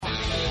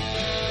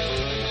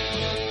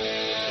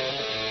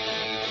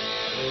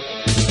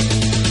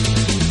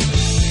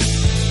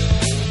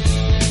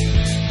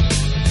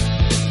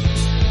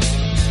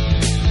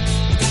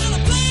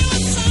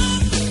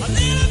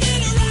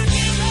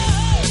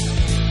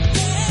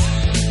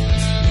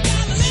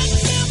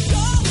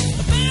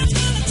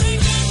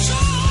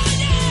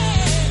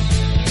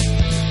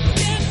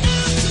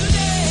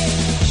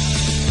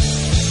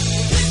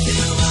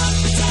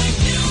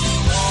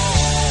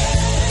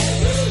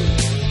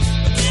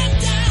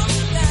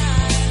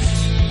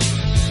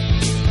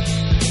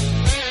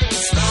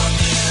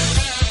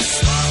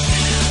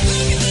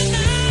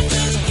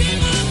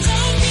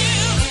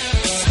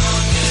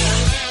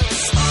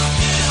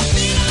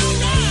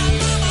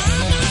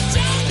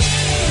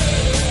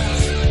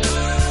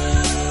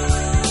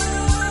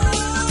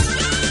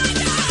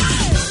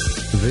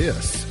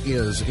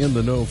is In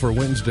the Know for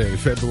Wednesday,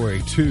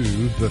 February 2,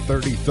 the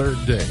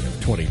 33rd day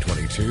of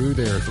 2022.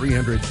 There are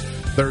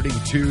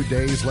 332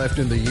 days left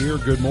in the year.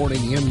 Good morning,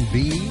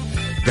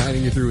 MB.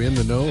 Guiding you through In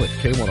the Know at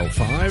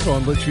K105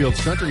 on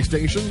Litchfield's Country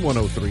Station,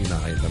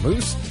 103.9 The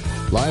Moose.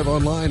 Live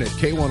online at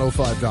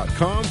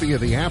K105.com via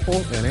the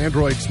Apple and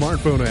Android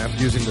smartphone app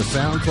using the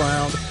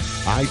SoundCloud,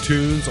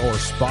 iTunes, or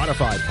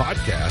Spotify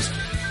podcast.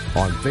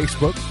 On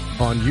Facebook,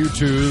 on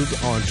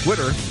YouTube, on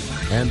Twitter,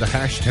 and the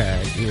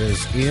hashtag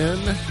is In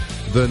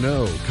the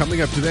Know.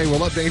 Coming up today,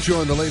 we'll update you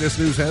on the latest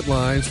news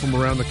headlines from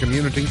around the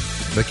community,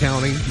 the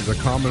county, the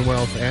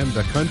Commonwealth, and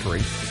the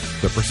country.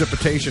 The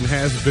precipitation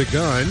has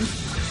begun.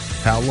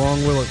 How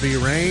long will it be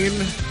rain?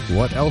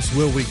 What else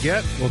will we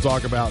get? We'll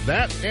talk about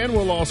that, and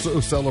we'll also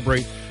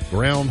celebrate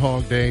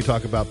Groundhog Day,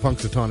 talk about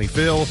Punxsutawney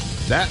Phil,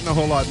 that and a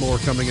whole lot more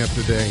coming up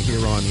today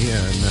here on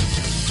In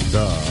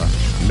the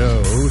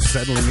Know.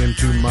 Settling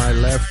into my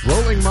left,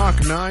 rolling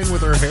Mach 9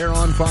 with her hair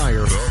on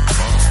fire,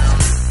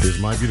 is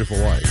my beautiful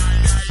wife,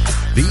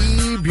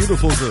 the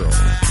beautiful girl.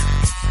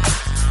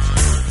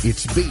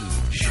 It's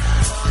Beach.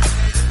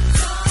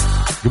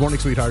 Good morning,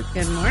 sweetheart.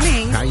 Good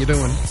morning. How you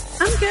doing?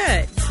 I'm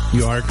good.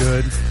 You are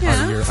good?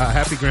 Yeah.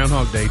 Happy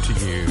Groundhog Day to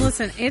you.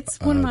 Listen, it's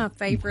one of my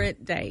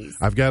favorite days.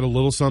 I've got a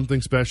little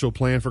something special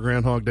planned for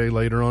Groundhog Day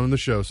later on in the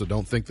show, so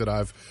don't think that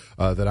I've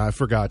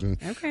forgotten.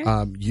 Okay.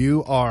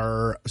 You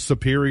are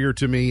superior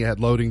to me at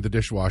loading the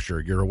dishwasher.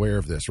 You're aware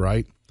of this,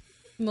 right?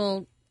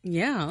 Well,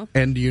 yeah.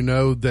 And you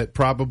know that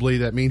probably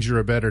that means you're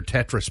a better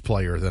Tetris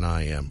player than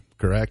I am,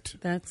 correct?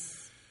 That's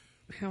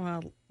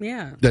how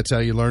That's how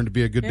you learn to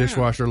be a good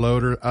dishwasher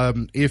loader.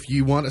 If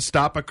you want to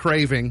stop a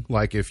craving,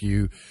 like if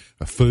you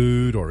a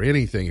food or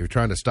anything, you're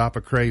trying to stop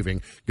a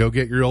craving, go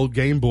get your old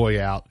Game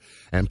Boy out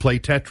and play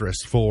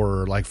Tetris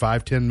for like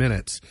 5-10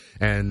 minutes.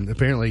 And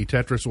apparently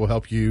Tetris will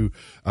help you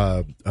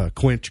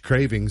quench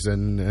cravings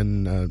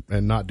and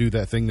not do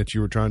that thing that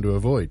you were trying to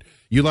avoid.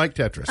 You like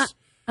Tetris.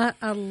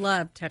 I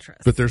love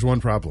Tetris. But there's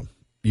one problem.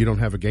 You don't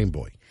have a Game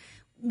Boy.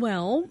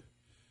 Well,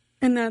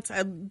 and that's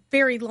a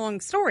very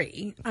long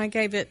story. I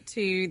gave it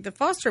to the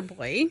foster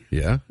boy,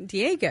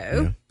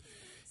 Diego.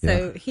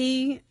 So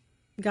he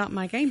got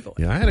my Game Boy.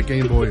 Yeah, I had a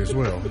Game Boy as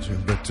well,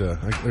 but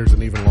there's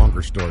an even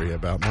longer story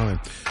about mine.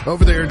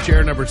 Over there in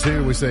chair number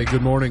 2, we say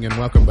good morning and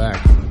welcome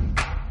back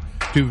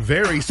to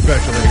very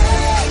special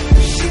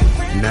agent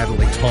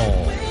Natalie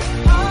Tall.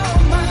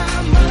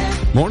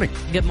 Morning.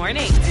 Good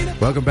morning.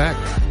 Welcome back.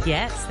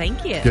 Yes,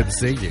 thank you. Good to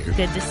see you.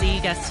 Good to see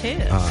you guys too.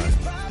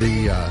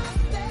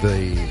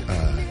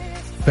 The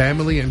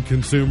Family and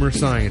Consumer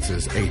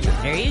Sciences agent.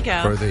 There you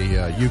go. For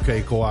the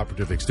UK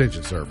Cooperative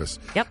Extension Service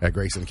at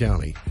Grayson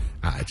County.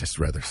 I just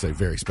rather say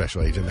very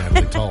special agent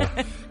Natalie Tall.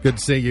 Good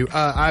to see you.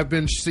 I've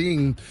been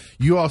seeing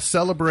you all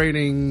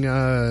celebrating.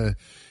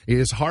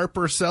 Is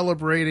Harper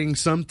celebrating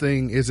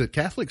something? Is it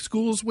Catholic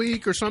Schools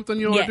Week or something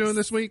you all are doing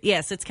this week?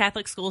 Yes, it's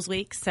Catholic Schools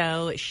Week.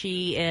 So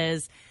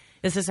this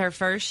is her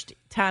first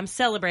time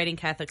celebrating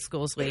Catholic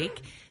Schools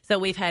Week. So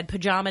we've had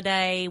Pajama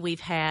Day. We've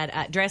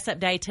had Dress Up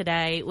Day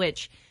today,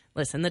 which,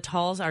 listen, the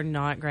Talls are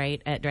not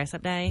great at Dress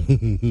Up Day.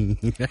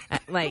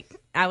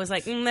 I was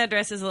like, that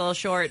dress is a little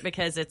short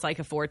because it's like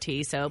a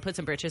 4T, so put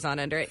some britches on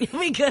under it.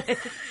 You'll be good.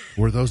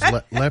 Were those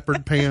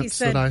leopard pants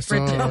that I saw?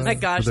 Oh, my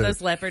gosh,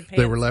 those leopard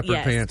pants. They were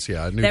leopard pants,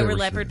 yeah. I knew they were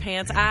leopard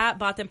pants. I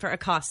bought them for a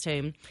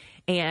costume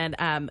and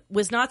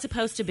was not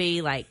supposed to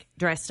be,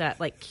 dressed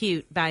up,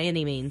 cute by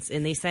any means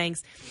in these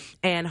things.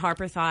 And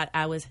Harper thought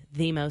I was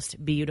the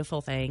most beautiful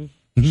thing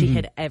she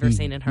had ever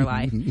seen in her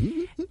life.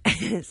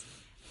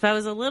 So I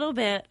was a little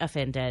bit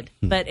offended,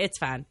 but it's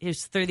fine. It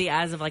was through the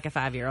eyes of a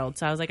 5-year-old.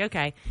 So I was like,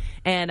 okay.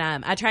 And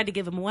I tried to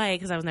give them away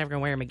because I was never going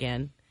to wear them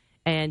again.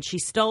 And she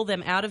stole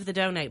them out of the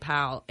donate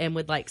pile and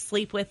would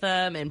sleep with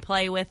them and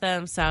play with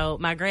them. So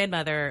my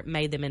grandmother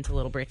made them into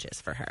little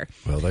britches for her.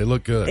 Well, they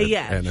look good.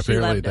 Yeah, and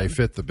apparently they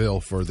fit the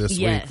bill for this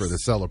week for the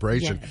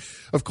celebration.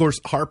 Yes. Of course,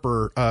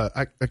 Harper,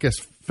 I guess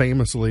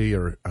famously,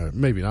 or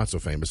maybe not so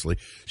famously,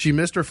 she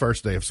missed her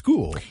first day of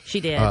school. She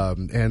did.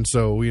 And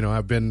so,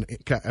 I've been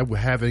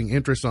having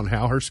interest on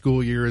how her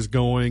school year is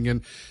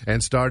going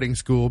and starting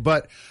school.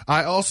 But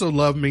I also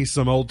love me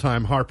some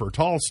old-time Harper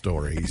Tall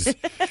stories.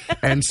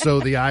 And so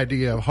the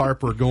idea of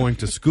Harper going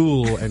to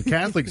school and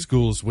Catholic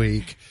Schools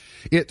Week,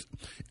 it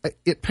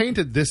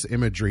painted this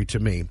imagery to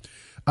me.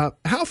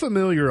 How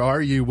familiar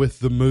are you with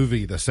the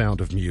movie The Sound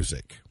of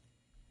Music?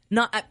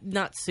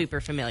 Not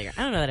super familiar.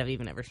 I don't know that I've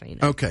even ever seen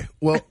it. Okay.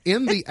 Well,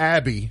 in the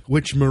Abbey,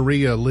 which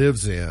Maria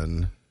lives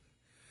in,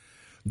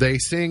 they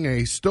sing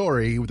a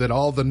story that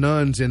all the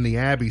nuns in the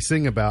Abbey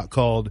sing about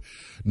called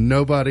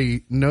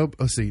it's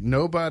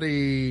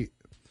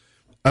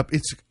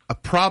a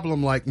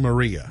problem like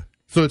Maria.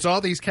 So it's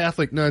all these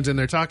Catholic nuns, and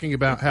they're talking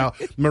about how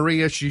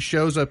Maria, she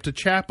shows up to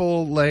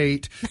chapel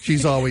late.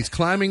 She's always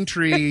climbing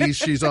trees.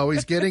 She's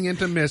always getting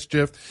into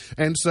mischief.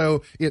 And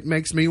so it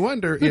makes me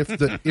wonder if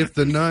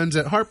the nuns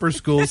at Harper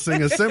School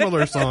sing a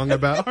similar song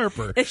about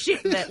Harper.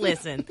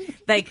 Listen,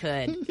 they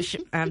could.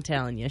 I'm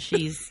telling you,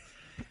 she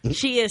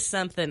is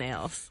something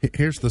else.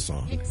 Here's the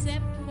song.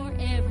 Except for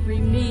every every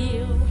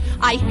meal.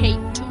 I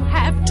hate to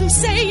have to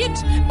say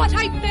it, but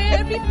I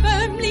very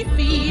firmly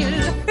feel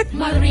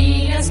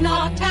Maria's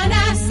not an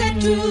asset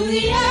to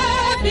the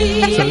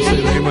Abbey.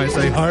 So you might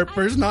say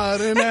Harper's not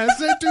an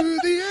asset to the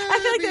Abbey. I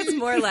feel like that's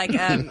more like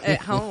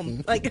at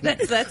home. Like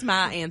that's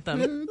my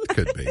anthem. It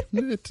could be.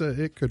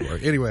 It could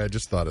work. Anyway, I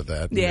just thought of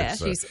that. Yeah,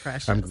 she's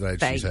precious. I'm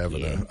glad she's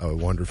having a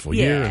wonderful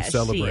Yeah, year and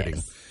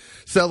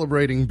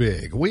celebrating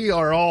big. We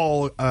are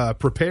all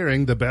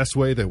preparing the best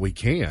way that we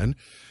can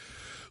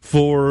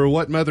for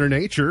what Mother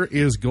Nature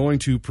is going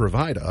to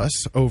provide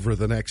us over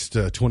the next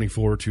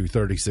 24 to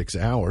 36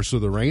 hours. So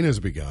the rain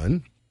has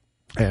begun,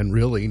 and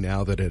really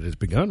now that it has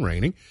begun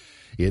raining,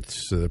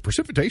 it's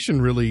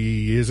precipitation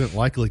really isn't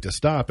likely to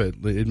stop.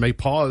 It may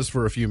pause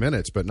for a few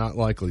minutes, but not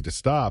likely to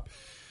stop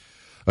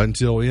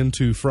until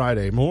into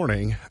Friday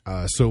morning.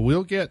 So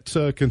we'll get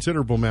a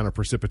considerable amount of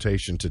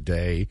precipitation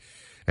today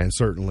and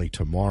certainly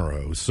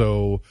tomorrow.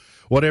 So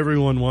what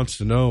everyone wants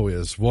to know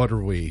is, what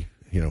are we,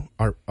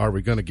 are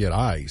we going to get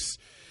ice?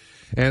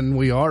 And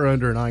we are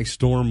under an ice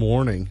storm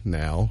warning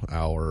now.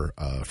 Our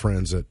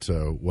friends at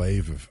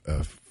WAVE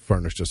have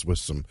furnished us with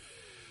some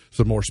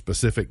more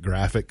specific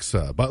graphics.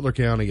 Butler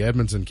County,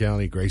 Edmonson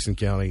County, Grayson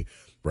County,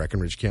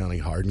 Breckenridge County,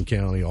 Hardin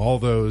County, all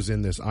those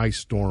in this ice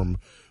storm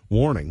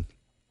warning.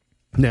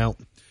 Now,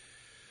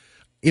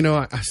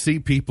 I see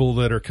people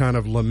that are kind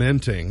of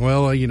lamenting.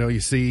 Well, you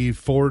see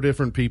 4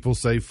 different people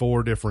say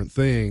 4 different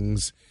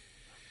things,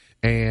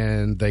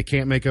 and they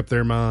can't make up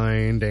their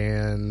mind.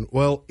 And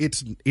well,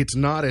 it's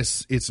not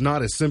as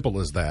simple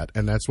as that.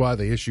 And that's why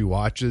they issue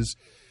watches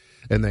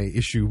and they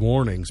issue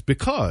warnings,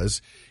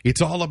 because it's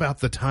all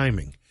about the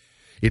timing.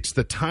 It's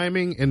the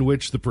timing in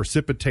which the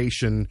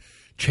precipitation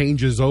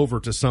changes over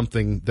to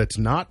something that's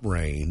not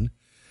rain,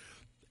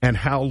 and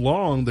how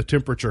long the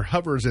temperature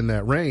hovers in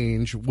that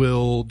range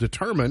will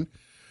determine,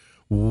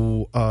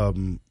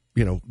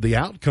 the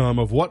outcome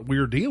of what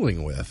we're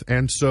dealing with.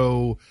 And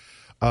so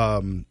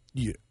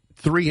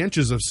 3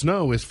 inches of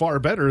snow is far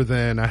better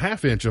than a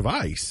half inch of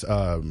ice,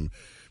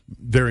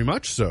 very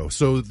much so.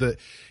 So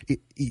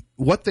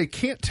what they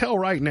can't tell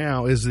right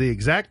now is the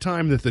exact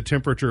time that the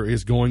temperature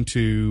is going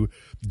to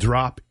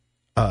drop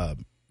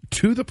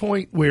to the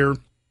point where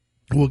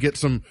we'll get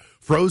some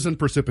frozen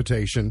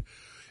precipitation,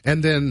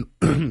 and then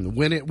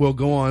when it will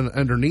go on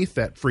underneath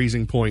that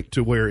freezing point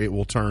to where it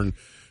will turn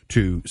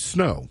to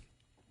snow.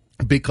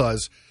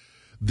 Because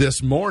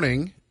this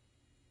morning,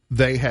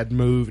 they had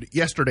moved,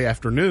 yesterday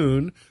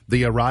afternoon,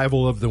 the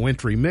arrival of the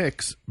wintry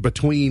mix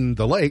between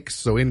the lakes,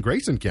 so in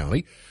Grayson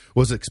County,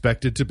 was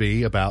expected to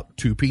be about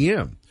 2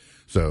 p.m.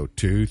 So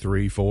 2,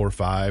 3, 4,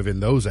 5 in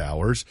those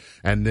hours,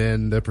 and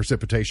then the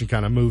precipitation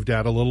kind of moved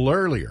out a little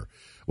earlier.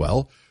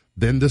 Well,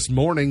 then this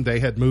morning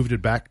they had moved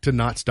it back to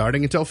not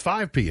starting until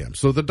 5 p.m.,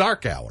 so the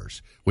dark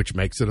hours, which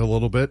makes it a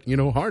little bit,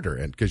 harder,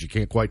 and because you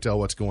can't quite tell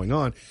what's going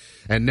on.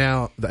 And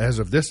now, as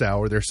of this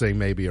hour, they're saying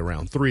maybe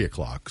around 3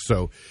 o'clock.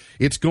 So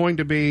it's going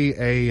to be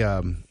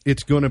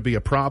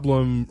a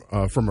problem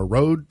from a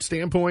road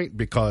standpoint,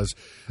 because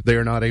they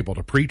are not able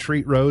to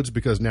pre-treat roads,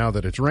 because now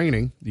that it's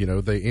raining,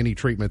 any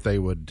treatment they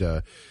would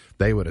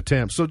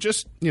attempt. So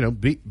just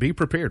be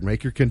prepared,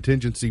 make your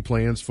contingency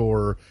plans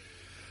for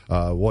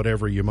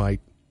whatever you might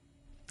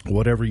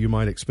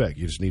expect.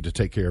 You just need to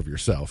take care of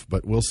yourself.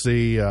 But we'll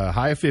see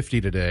high of 50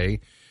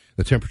 today.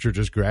 The temperature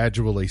just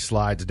gradually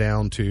slides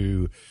down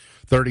to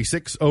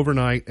 36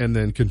 overnight, and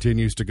then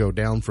continues to go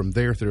down from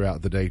there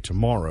throughout the day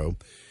tomorrow.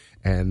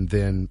 And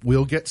then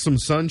we'll get some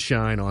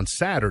sunshine on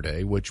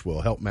Saturday, which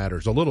will help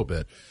matters a little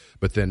bit,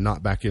 but then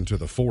not back into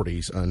the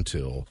 40s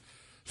until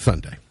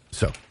Sunday.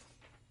 So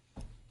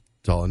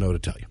that's all I know to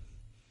tell you.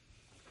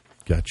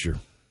 Get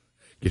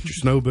your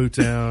snow boots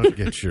out.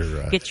 Get your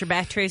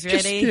batteries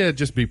ready.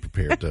 Just be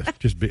prepared to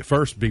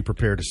be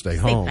prepared to stay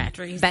home.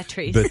 Batteries.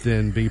 But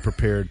then be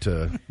prepared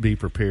to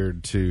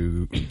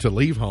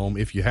leave home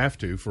if you have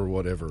to, for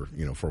whatever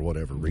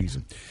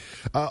reason.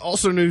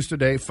 Also news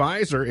today: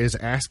 Pfizer is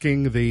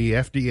asking the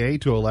FDA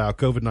to allow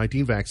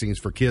COVID-19 vaccines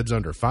for kids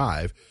under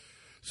 5.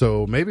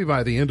 So maybe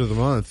by the end of the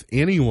month,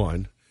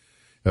 anyone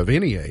of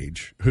any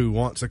age who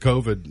wants a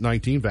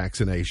COVID-19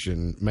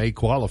 vaccination may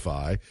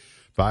qualify.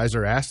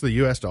 Pfizer asked the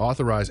U.S. to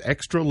authorize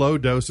extra low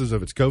doses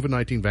of its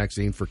COVID-19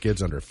 vaccine for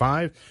kids under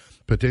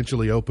 5,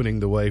 potentially opening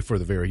the way for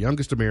the very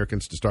youngest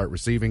Americans to start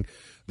receiving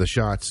the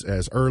shots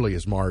as early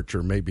as March,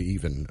 or maybe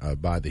even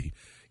by the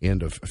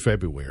end of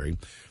February.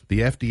 The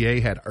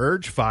FDA had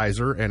urged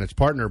Pfizer and its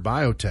partner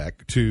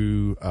BioNTech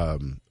to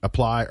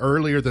apply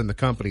earlier than the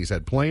companies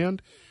had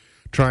planned,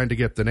 trying to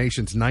get the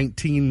nation's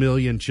 19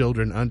 million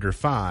children under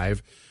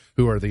 5,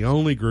 who are the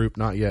only group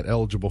not yet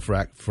eligible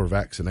for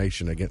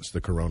vaccination against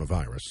the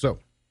coronavirus. So,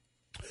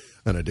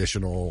 an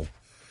additional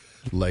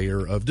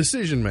layer of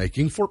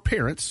decision-making for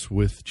parents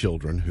with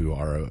children who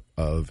are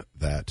of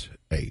that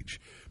age.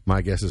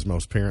 My guess is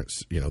most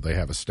parents, they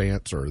have a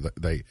stance, or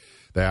they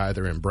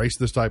either embrace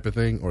this type of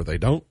thing or they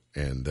don't,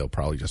 and they'll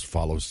probably just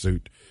follow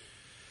suit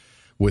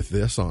with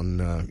this on,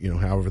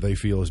 however they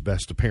feel is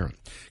best to parent.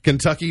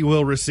 Kentucky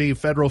will receive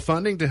federal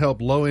funding to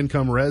help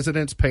low-income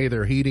residents pay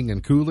their heating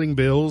and cooling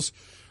bills.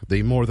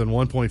 The more than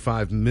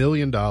 $1.5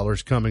 million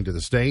coming to the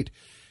state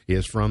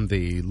is from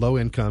the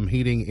Low-Income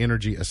Heating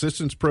Energy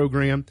Assistance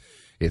Program.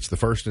 It's the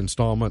first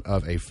installment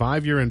of a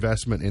 5-year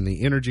investment in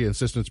the Energy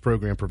Assistance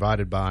Program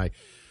provided by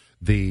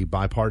the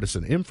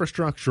Bipartisan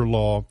Infrastructure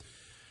Law.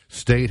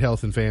 State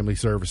Health and Family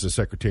Services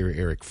Secretary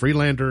Eric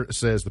Freelander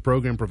says the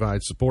program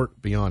provides support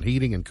beyond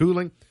heating and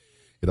cooling.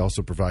 It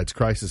also provides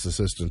crisis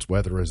assistance,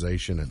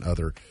 weatherization, and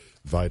other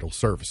vital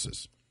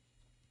services.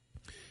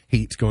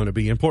 Heat's going to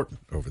be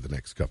important over the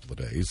next couple of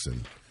days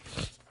and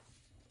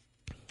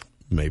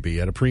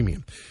maybe at a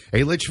premium.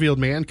 A Litchfield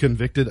man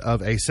convicted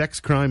of a sex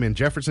crime in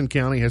Jefferson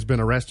County has been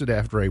arrested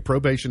after a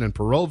probation and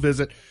parole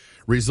visit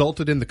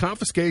resulted in the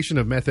confiscation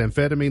of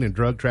methamphetamine and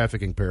drug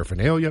trafficking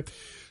paraphernalia.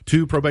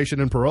 2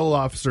 probation and parole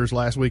officers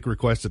last week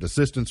requested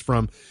assistance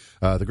from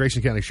the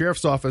Grayson County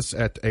Sheriff's Office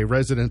at a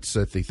residence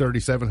at the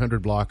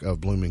 3700 block of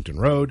Bloomington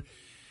Road.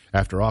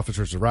 After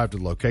officers arrived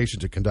at the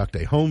location to conduct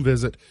a home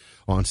visit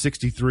on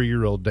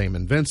 63-year-old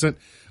Damon Vincent,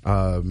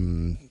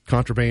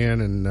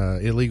 contraband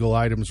and illegal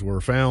items were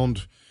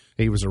found.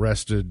 He was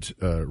arrested,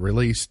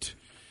 released.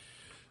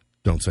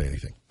 Don't say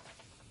anything.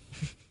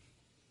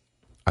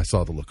 I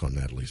saw the look on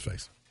Natalie's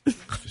face.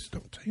 Just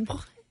don't say anything.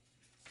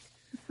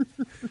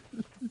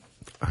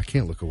 I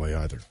can't look away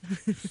either.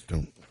 Just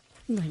don't.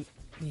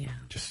 Yeah.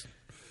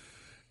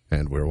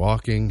 And we're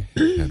walking,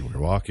 and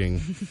we're walking.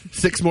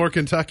 6 more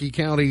Kentucky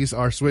counties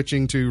are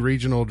switching to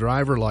regional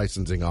driver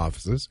licensing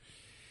offices.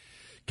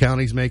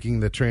 Counties making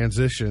the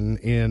transition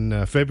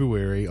in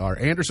February are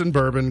Anderson,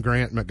 Bourbon,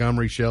 Grant,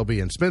 Montgomery, Shelby,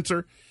 and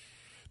Spencer.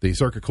 The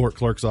circuit court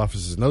clerk's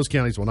offices in those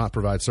counties will not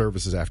provide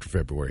services after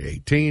February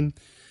 18.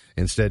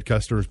 Instead,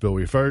 customers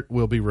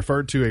will be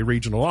referred to a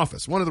regional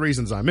office. One of the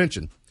reasons I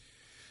mentioned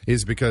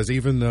is because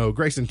even though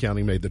Grayson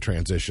County made the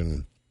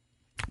transition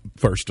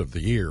first of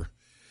the year,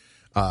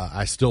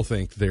 I still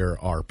think there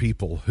are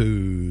people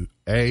who,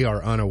 A,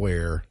 are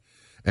unaware,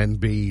 and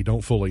B,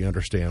 don't fully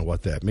understand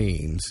what that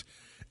means.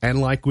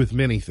 And like with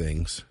many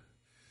things,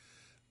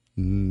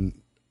 you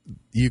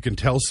can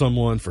tell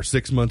someone for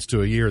 6 months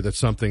to a year that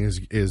something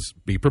is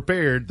be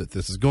prepared, that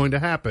this is going to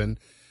happen.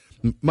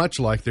 Much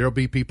like there'll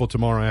be people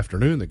tomorrow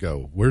afternoon that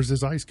go, "Where's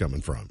this ice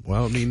coming from?"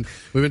 Well, I mean,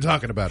 we've been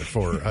talking about it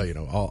for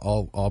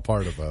all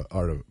part of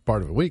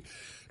a week.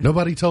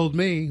 Nobody told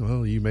me.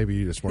 Well,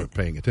 you just weren't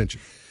paying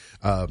attention,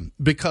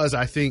 because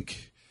I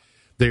think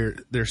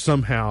there's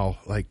somehow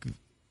like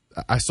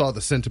I saw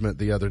the sentiment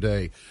the other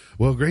day.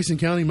 Well, Grayson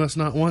County must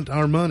not want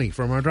our money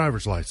from our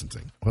driver's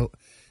licensing. Well,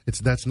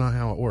 that's not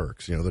how it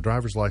works. The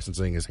driver's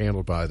licensing is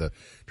handled by the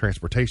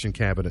transportation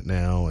cabinet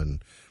now,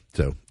 and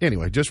so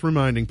anyway, just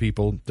reminding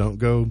people, don't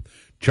go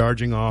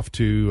charging off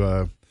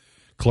to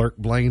Clerk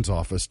Blaine's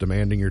office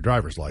demanding your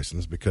driver's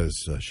license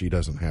because she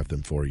doesn't have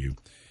them for you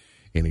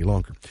any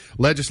longer.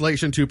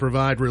 Legislation to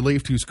provide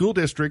relief to school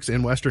districts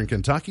in western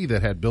Kentucky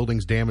that had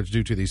buildings damaged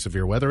due to the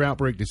severe weather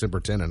outbreak December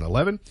 10 and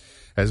 11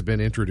 has been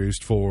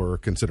introduced for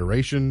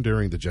consideration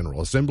during the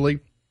General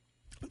Assembly.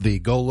 The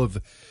goal of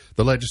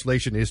the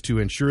legislation is to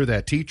ensure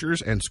that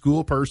teachers and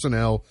school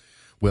personnel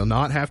will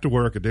not have to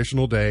work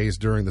additional days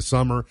during the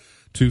summer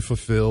to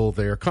fulfill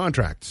their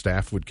contract.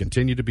 Staff would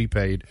continue to be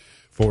paid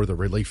for the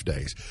relief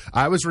days.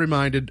 I was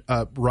reminded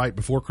right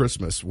before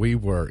Christmas, we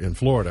were in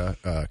Florida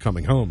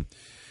coming home,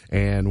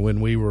 and when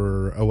we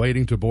were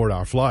awaiting to board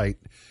our flight,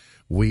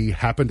 we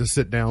happened to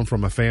sit down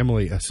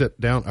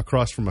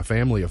across from a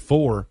family of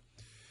 4,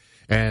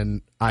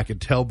 and I could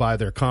tell by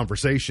their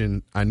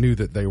conversation, I knew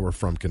that they were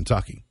from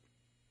Kentucky.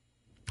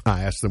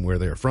 I asked them where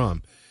they're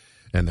from,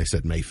 and they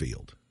said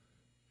Mayfield.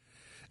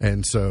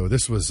 And so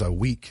this was a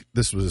week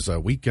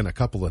and a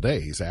couple of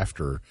days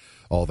after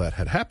all that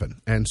had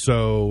happened. And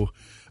so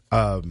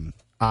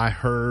I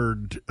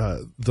heard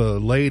the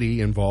lady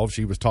involved,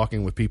 she was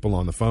talking with people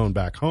on the phone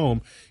back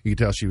home. You could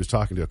tell she was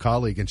talking to a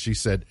colleague, and she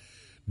said,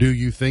 "Do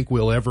you think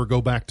we'll ever go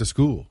back to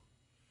school?"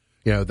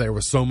 There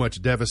was so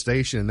much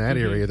devastation in that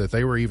area that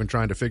they were even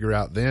trying to figure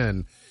out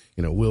then,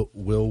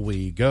 will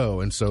we go?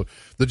 And so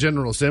the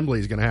General Assembly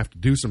is going to have to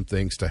do some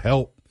things to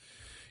help,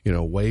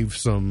 waive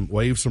some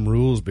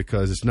rules,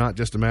 because it's not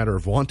just a matter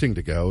of wanting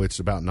to go. It's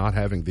about not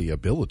having the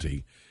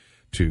ability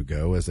to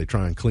go as they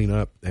try and clean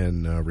up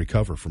and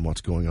recover from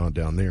what's going on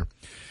down there.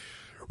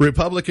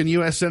 Republican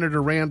U.S.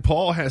 Senator Rand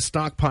Paul has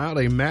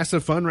stockpiled a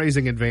massive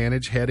fundraising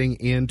advantage heading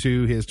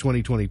into his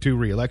 2022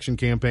 reelection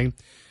campaign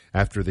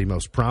after the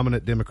most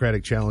prominent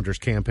Democratic challenger's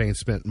campaign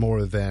spent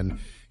more than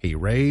he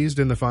raised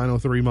in the final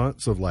 3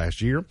 months of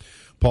last year.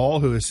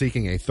 Paul, who is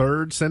seeking a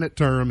third Senate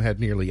term,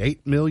 had nearly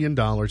 $8 million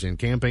in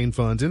campaign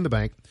funds in the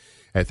bank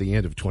at the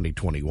end of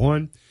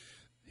 2021.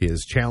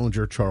 His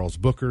challenger, Charles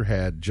Booker,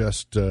 had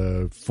just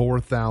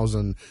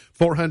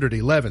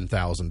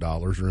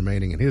 $411,000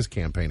 remaining in his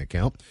campaign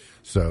account.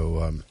 So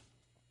I'm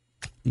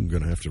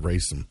going to have to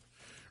raise some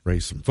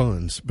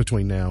funds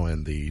between now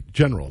and the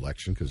general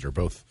election, because they're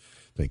both,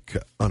 I think,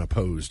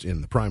 unopposed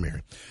in the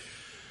primary.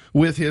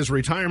 With his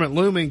retirement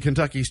looming,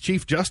 Kentucky's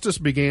Chief Justice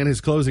began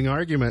his closing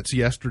arguments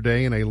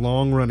yesterday in a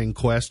long-running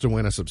quest to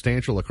win a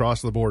substantial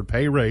across-the-board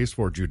pay raise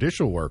for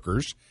judicial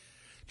workers.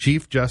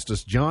 Chief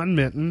Justice John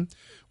Minton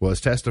was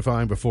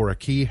testifying before a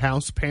key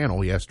House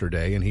panel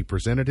yesterday, and he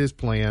presented his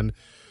plan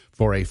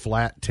for a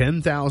flat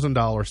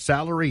 $10,000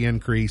 salary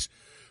increase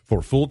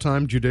for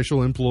full-time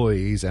judicial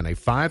employees and a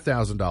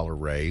 $5,000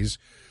 raise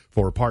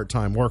for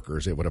part-time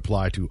workers. It would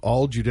apply to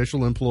all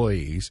judicial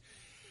employees,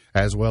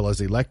 as well as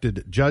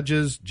elected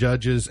judges,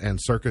 and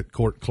circuit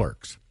court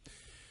clerks.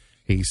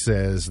 He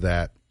says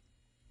that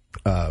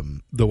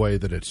the way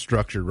that it's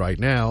structured right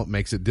now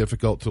makes it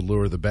difficult to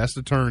lure the best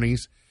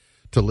attorneys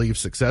to leave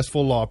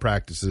successful law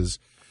practices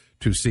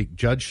to seek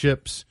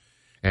judgeships,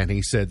 and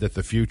he said that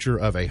the future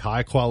of a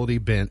high-quality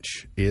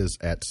bench is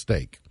at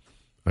stake.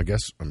 I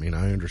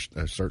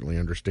certainly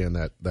understand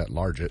that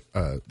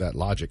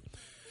logic.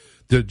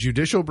 The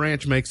judicial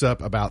branch makes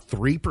up about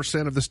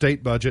 3% of the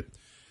state budget,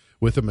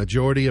 with a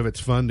majority of its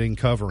funding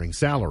covering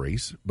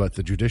salaries, but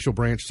the judicial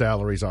branch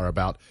salaries are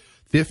about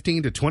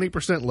 15 to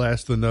 20%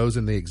 less than those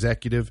in the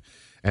executive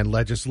and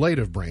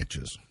legislative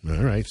branches.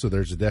 All right, so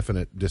there's a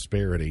definite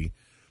disparity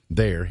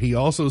there. He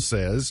also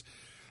says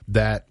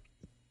that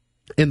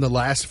in the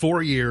last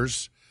 4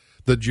 years,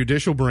 the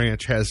judicial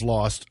branch has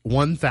lost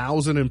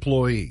 1,000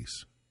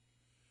 employees.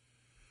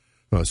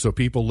 So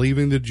people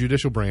leaving the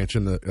judicial branch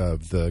of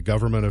the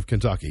government of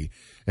Kentucky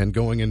and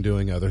going and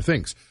doing other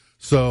things.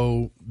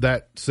 So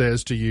that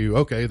says to you,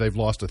 okay, they've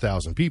lost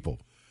 1,000 people.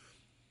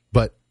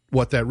 But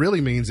what that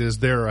really means is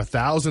there are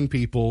 1,000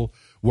 people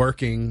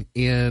working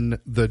in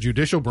the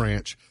judicial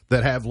branch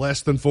that have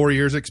less than 4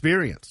 years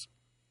experience.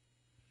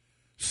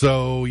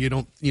 So you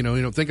don't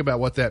think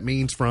about what that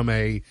means from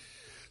a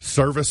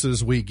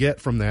services we get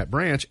from that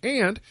branch.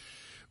 And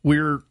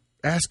we're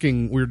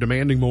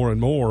demanding more and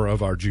more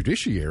of our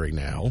judiciary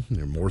now.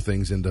 There are more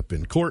things end up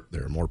in court.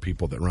 There are more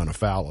people that run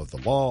afoul of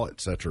the law,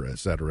 et cetera, et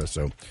cetera.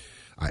 So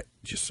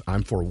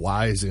I'm for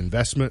wise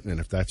investment, and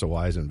if that's a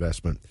wise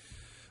investment,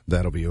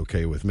 that'll be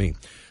okay with me.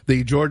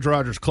 The George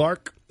Rogers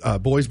Clark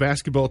boys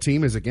basketball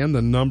team is again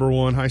the number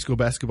one high school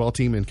basketball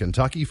team in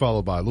Kentucky,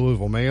 followed by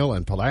Louisville Male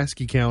and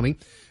Pulaski County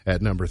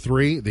at number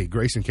 3. The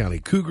Grayson County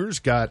Cougars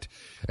got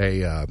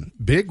a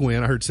big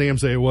win. I heard Sam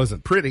say it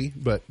wasn't pretty,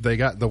 but they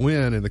got the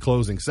win in the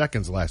closing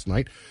seconds last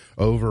night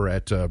over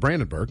at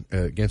Brandenburg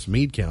against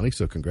Meade County.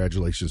 So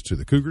congratulations to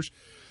the Cougars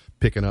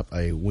picking up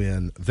a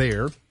win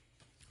there.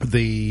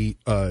 The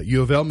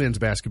U of L men's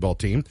basketball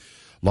team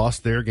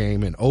lost their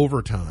game in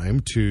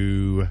overtime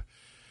to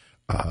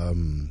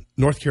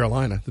North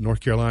Carolina. The North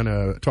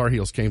Carolina Tar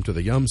Heels came to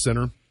the Yum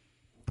Center.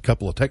 A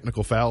couple of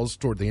technical fouls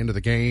toward the end of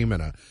the game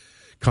and a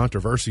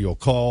controversial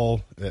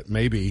call that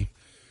maybe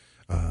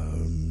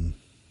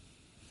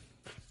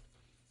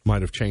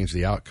might have changed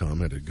the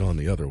outcome. It had gone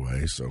the other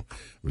way. So I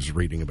was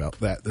reading about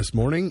that this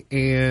morning.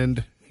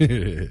 And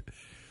I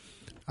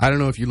don't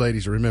know if you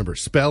ladies remember,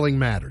 spelling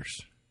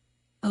matters.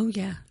 Oh,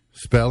 yeah.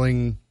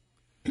 Spelling.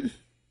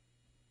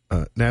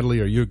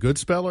 Natalie, are you a good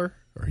speller?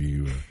 Are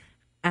you?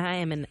 I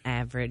am an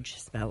average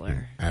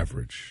speller.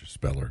 Average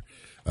speller.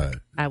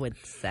 I would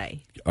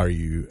say. Are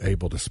you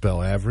able to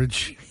spell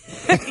average?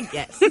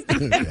 Yes.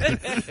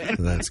 Okay.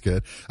 That's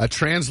good. A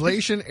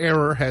translation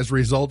error has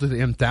resulted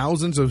in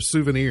thousands of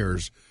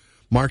souvenirs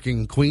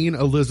marking Queen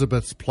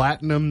Elizabeth's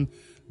Platinum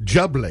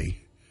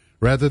Jubilee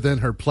rather than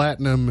her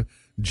Platinum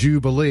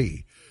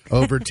Jubilee.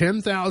 Over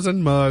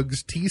 10,000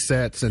 mugs, tea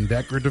sets, and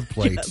decorative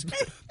plates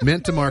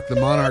meant to mark the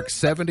monarch's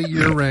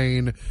 70-year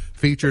reign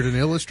featured an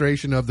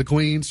illustration of the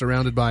Queen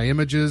surrounded by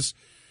images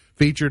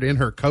featured in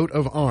her coat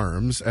of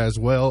arms as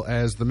well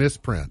as the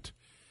misprint.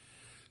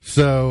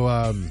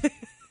 So,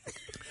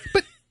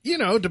 but, you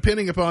know,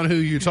 depending upon who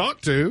you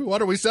talk to,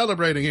 what are we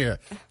celebrating here?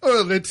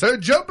 Oh, it's a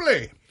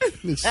jubilee.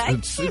 It's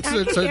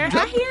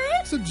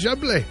a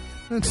jubilee.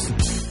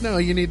 No,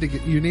 you need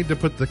to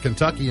put the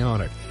Kentucky on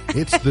it.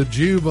 It's the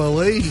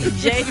Jubilee.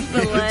 It's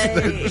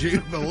the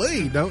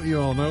Jubilee. Don't you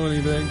all know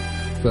anything?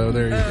 So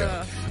there you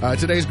go.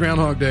 Today's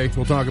Groundhog Day.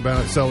 We'll talk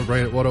about it,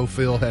 celebrate it, what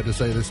Phil had to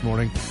say this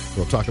morning.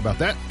 We'll talk about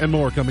that and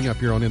more coming up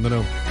here on In the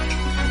Know.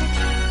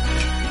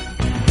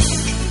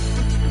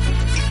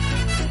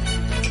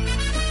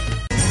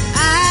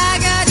 I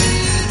got you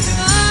to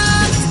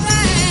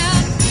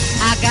understand.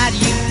 I got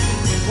you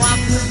to walk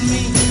with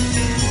me.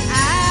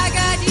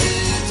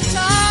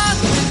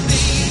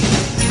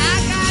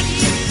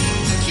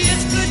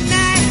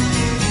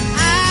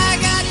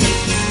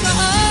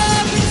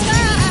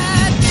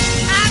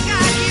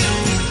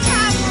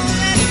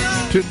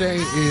 Today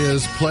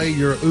is Play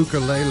Your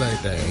Ukulele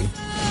Day,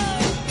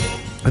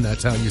 and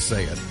that's how you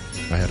say it.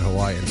 I had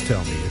Hawaiians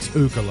tell me it's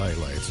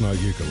ukulele. It's not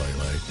ukulele.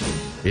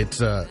 It's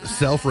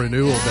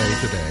Self-Renewal Day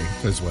today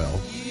as well.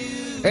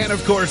 And,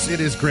 of course, it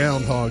is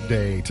Groundhog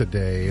Day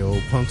today. Oh,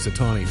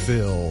 Punxsutawney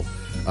Phil.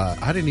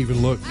 I didn't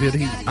even look. Did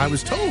he? I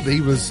was told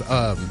it was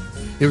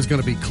going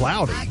to be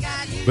cloudy,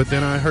 but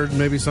then I heard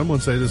maybe someone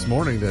say this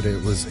morning that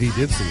he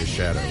did see a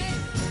shadow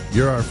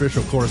You're our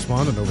official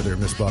correspondent over there,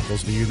 Miss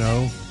Buckles. Do you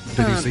know?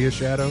 Did he see a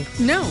shadow?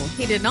 No,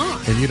 he did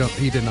not. And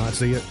he did not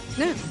see it?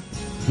 No.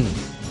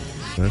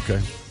 Okay.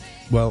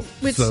 Well,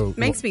 Which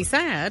makes me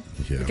sad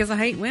because I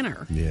hate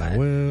winter. Yeah, but.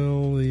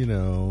 Well, you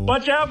know.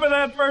 Watch out for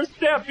that first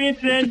step.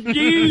 It's a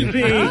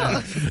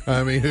doozy.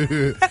 I mean,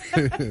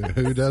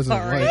 who doesn't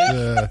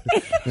like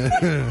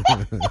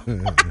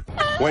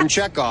When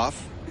Chekhov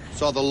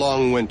saw the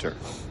long winter,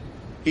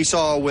 he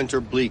saw a winter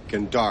bleak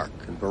and dark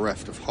and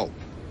bereft of hope.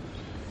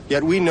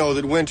 Yet we know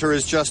that winter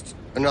is just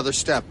another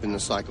step in the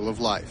cycle of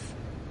life.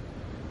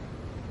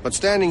 But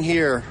standing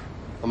here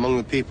among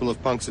the people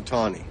of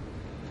Punxsutawney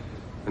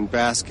and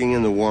basking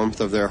in the warmth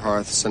of their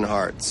hearths and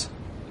hearts,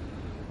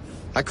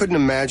 I couldn't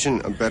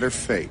imagine a better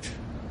fate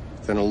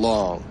than a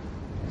long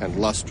and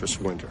lustrous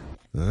winter.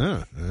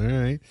 All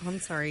right. I'm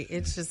sorry.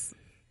 It's just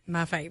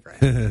my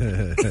favorite.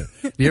 Do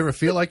you ever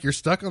feel like you're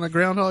stuck on a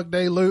Groundhog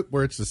Day loop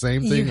where it's the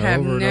same thing you have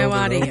over and no over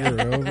idea. and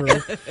over and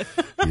over?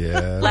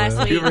 Yeah. Last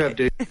week. Do you ever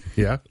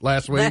have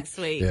last week. Last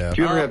week. Yeah.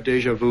 Do you ever have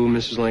deja vu,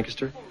 Mrs.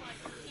 Lancaster?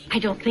 I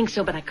don't think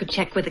so, but I could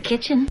check with the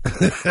kitchen.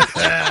 Good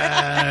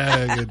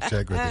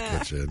check with the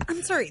kitchen.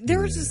 I'm sorry. There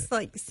were just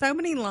like so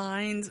many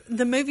lines.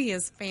 The movie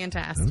is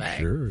fantastic. I'm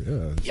sure,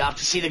 yeah. You off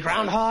to see the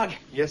groundhog?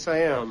 Yes, I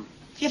am.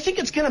 Do you think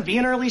it's going to be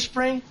in early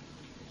spring?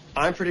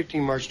 I'm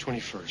predicting March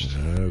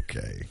 21st.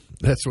 Okay.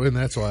 That's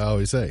why I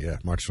always say,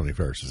 March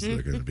 21st is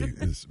going to be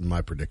is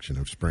my prediction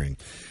of spring.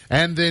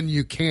 And then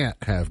you can't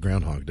have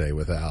Groundhog Day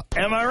without.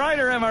 Am I right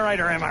or am I right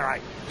or am I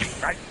right?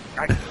 Right.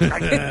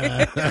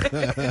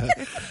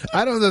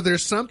 I don't know.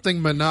 There's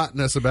something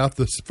monotonous about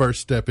the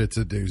first step. It's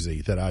a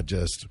doozy that I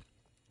just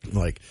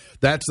like.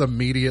 That's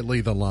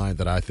immediately the line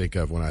that I think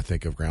of when I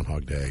think of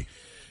Groundhog Day.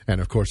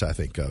 And of course I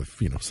think of,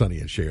 Sonny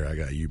and Cher, I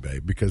Got You,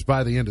 Babe, because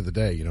by the end of the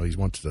day, he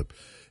wants to,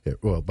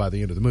 by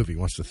the end of the movie, he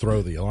wants to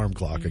throw the alarm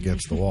clock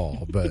against the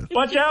wall. But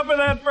watch out for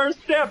that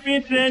first step.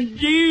 It's a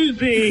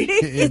doozy.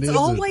 It's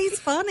always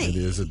funny. It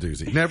is a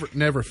doozy.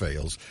 Never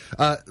fails.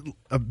 A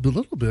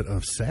little bit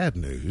of sad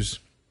news.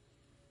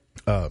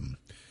 Well,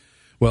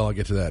 I'll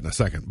get to that in a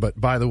second. But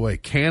by the way,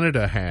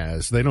 Canada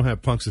they don't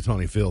have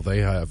Punxsutawney Phil. They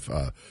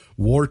have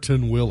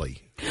Wharton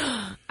Willie.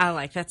 I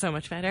like that so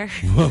much better.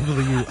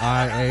 Wiarton.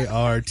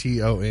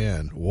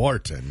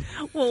 Wharton.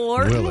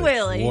 Wharton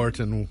Willie.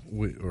 Wharton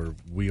or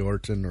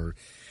Weorton or,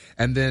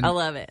 and then I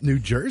love it. New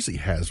Jersey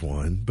has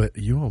one, but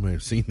you all may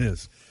have seen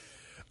this.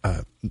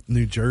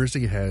 New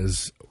Jersey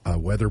has a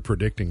weather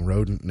predicting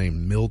rodent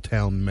named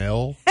Milltown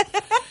Mel.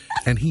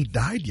 And he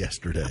died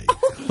yesterday.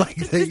 I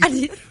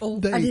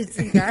didn't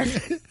see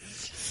that.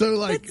 So,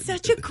 that's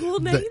such a cool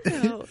name,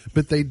 though.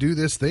 But they do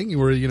this thing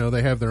where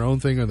they have their own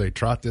thing, or they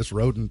trot this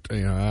rodent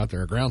out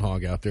there, a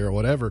groundhog out there, or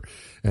whatever.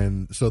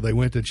 And so they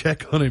went to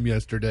check on him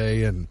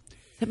yesterday, and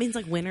that means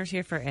like winter's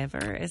here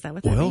forever. Is that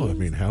what that means? Well, I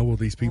mean, how will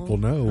these people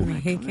know?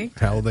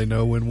 How will they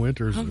know when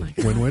winter's going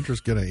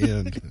to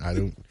end? I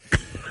don't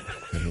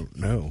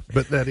know.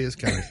 But that is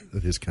kind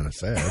of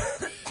sad.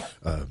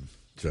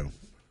 So.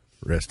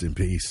 Rest in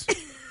peace.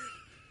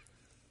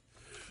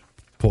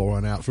 Pour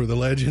one out for the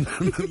legend,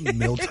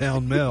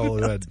 Milltown Mel,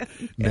 who I'd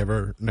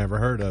never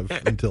heard of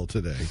until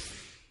today.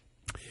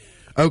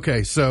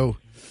 Okay, so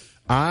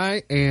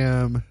I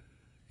am.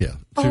 Yeah,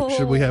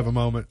 should we have a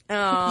moment?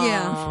 Oh,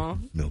 yeah.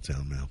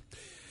 Milltown Mel.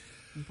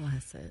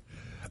 Bless it.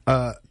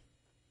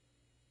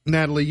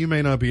 Natalie, you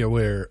may not be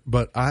aware,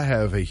 but I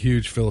have a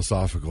huge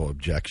philosophical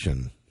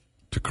objection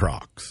to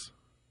Crocs.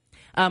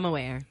 I'm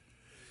aware.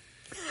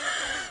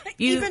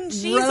 Even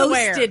she's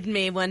roasted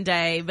me one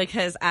day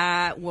because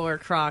I wore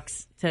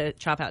Crocs to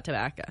chop out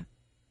tobacco.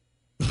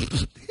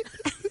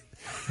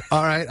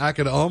 All right, I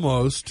could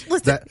almost.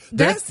 Listen,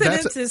 that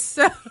sentence is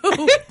so.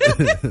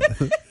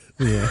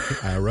 Yeah,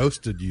 I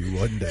roasted you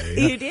one day.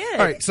 You did.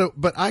 All right,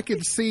 but I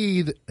could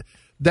see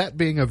that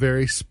being a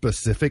very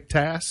specific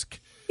task.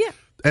 Yeah.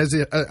 As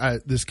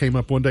this came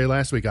up one day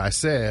last week, I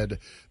said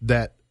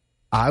that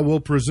I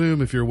will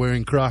presume if you're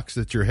wearing Crocs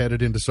that you're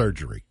headed into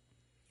surgery.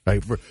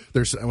 Like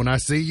when I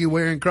see you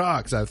wearing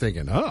Crocs, I'm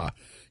thinking,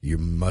 you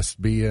must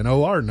be an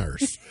OR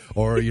nurse,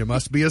 or you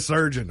must be a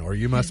surgeon, or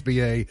you must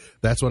be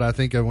that's what I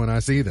think of when I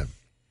see them.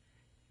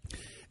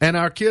 And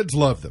our kids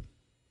love them.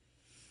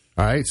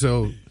 All right,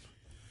 so.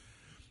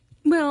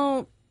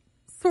 Well,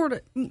 sort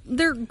of.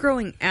 They're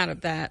growing out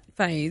of that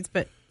phase,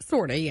 but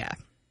sort of, yeah.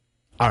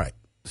 All right,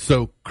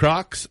 so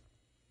Crocs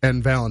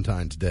and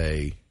Valentine's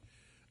Day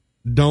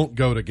don't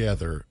go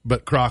together,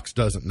 but Crocs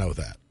doesn't know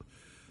that.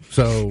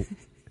 So.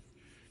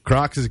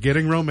 Crocs is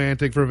getting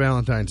romantic for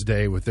Valentine's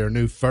Day with their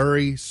new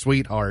furry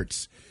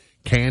sweethearts,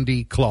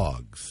 Candy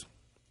Clogs.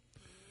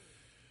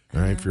 All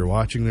right, if you're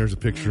watching, there's a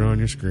picture on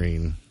your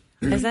screen.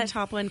 Is that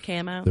top one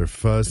camo? They're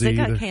fuzzy.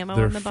 Has it got camo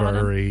they're on the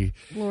furry.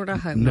 Bottom? Lord, I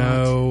hope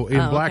no, not.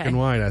 in black and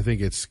white, I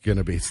think it's going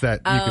to be. It's that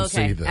you can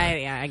see that.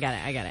 I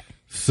got it.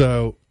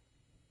 So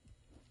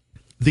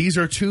these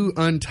are two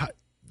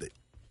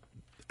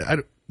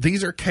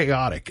these are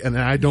chaotic, and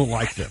I don't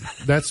like them.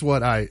 That's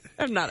what I'm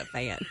not a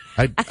fan.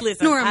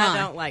 Nor am I. I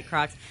don't like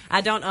Crocs.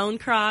 I don't own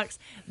Crocs,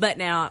 but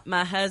now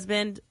my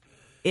husband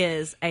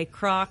is a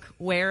Croc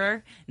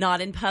wearer,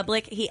 not in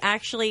public. He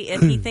actually,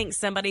 if he thinks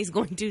somebody's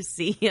going to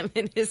see him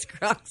in his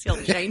Crocs,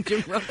 he'll change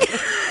them real quick.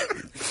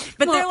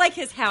 But they're like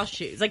his house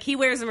shoes. Like, he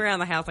wears them around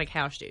the house like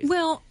house shoes.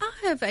 Well, I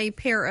have a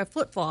pair of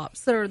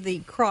flip-flops that are the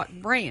Croc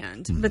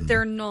brand, but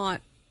they're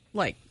not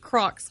like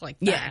Crocs like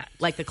that. Yeah,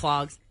 like the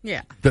clogs.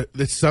 Yeah.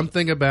 There's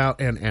something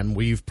about, and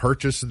we've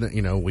purchased,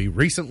 we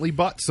recently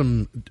bought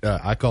some,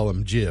 I call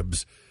them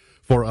jibs,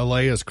 for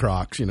Alea's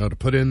Crocs, to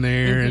put in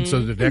there and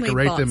so to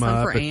decorate them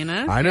up. For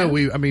Anna. I know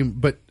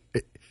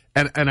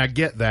and I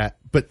get that,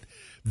 but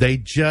they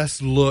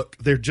just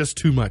they're just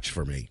too much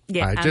for me.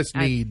 Yeah, I just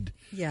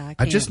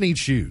need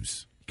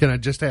shoes. Can I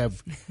just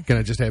have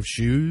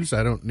shoes?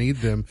 I don't need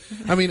them.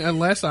 I mean,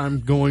 unless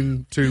I'm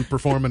going to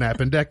perform an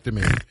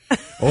appendectomy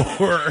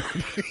or,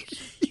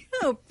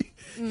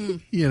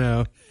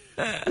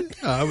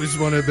 I just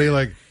want to be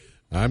like,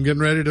 I'm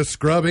getting ready to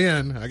scrub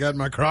in. I got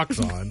my Crocs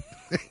on.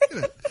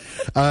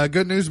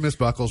 Good news, Miss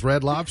Buckles.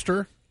 Red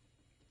Lobster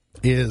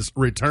is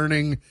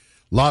returning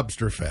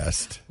Lobster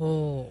Fest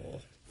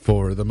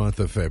for the month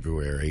of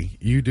February.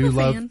 You do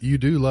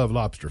love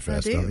Lobster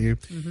Fest, don't you?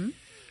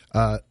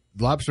 Mm-hmm.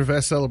 Lobster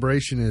Fest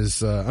celebration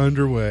is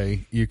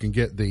underway. You can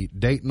get the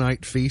date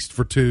night feast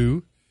for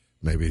two,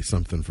 maybe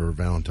something for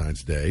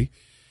Valentine's Day.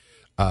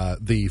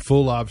 The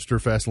full Lobster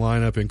Fest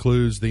lineup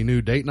includes the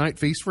new date night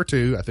feast for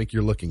two. I think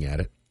you're looking at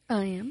it.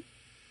 I am.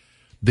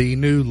 The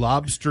new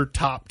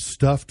lobster-topped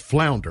stuffed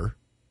flounder.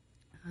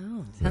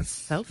 Oh, that's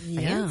so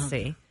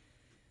fancy.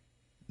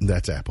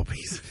 That's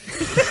Applebee's.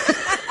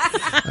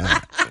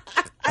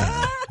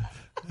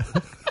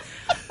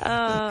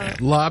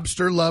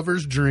 Lobster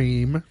lover's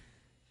dream.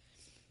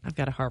 I've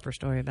got a Harper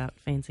story about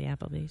fancy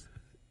Applebee's.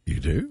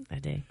 You do? I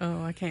do.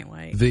 Oh, I can't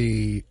wait.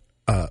 The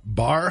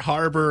Bar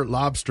Harbor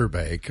Lobster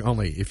Bake.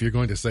 Only if you're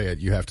going to say it,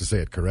 you have to say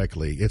it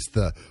correctly. It's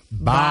the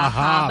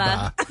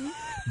Bahaba.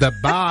 The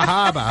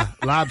Bahaba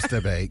Lobster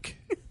Bake.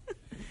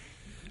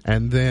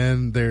 And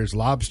then there's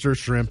lobster,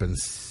 shrimp, and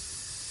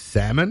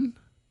salmon.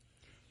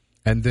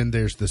 And then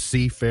there's the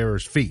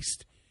Seafarer's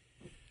Feast.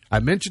 I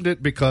mentioned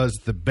it because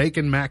the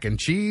bacon mac and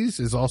cheese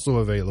is also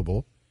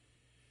available.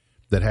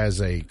 That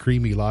has a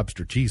creamy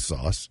lobster cheese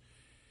sauce.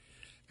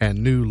 And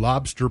new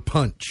lobster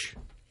punch.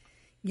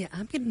 Yeah,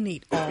 I'm going to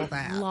need all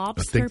that.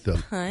 Lobster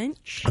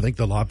punch? I think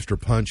the lobster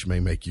punch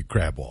may make you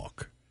crab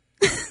walk.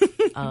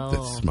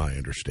 That's my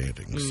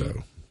understanding.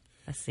 So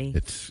I see.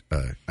 It's.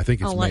 I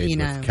think it's made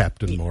with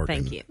Captain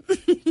Morgan. Thank you.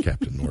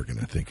 Captain Morgan,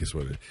 I think is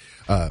what it.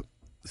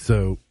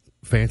 So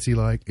fancy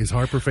like is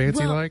Harper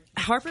fancy like?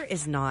 Harper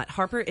is not.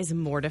 Harper is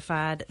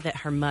mortified that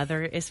her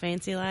mother is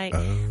fancy like.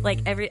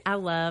 I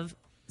love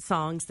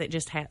songs that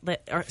just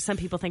or some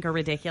people think are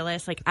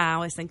ridiculous. Like, I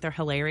always think they're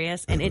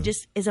hilarious, and it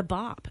just is a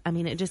bop. I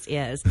mean, it just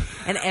is.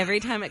 And every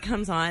time it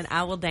comes on,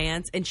 I will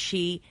dance, and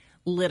she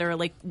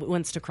literally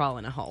wants to crawl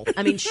in a hole.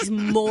 I mean, she's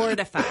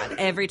mortified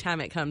every time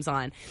it comes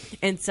on.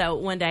 And so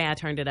one day I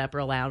turned it up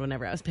real loud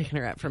whenever I was picking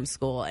her up from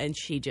school, and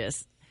she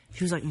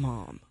was like,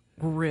 Mom,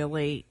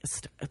 really?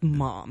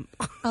 Mom.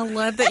 I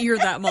love that you're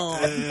that mom.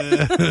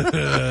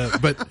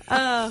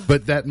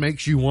 But that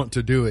makes you want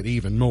to do it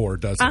even more,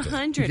 doesn't it?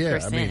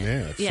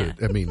 100%. Yeah,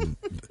 I mean,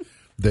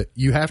 that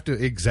you have to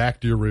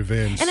exact your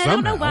revenge and somehow. I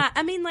don't know why.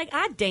 I mean, like,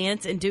 I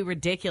dance and do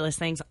ridiculous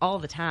things all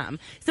the time.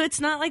 So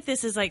it's not like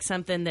this is like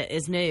something that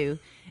is new.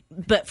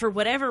 But for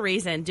whatever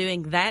reason,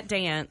 doing that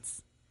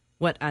dance,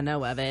 what I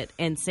know of it,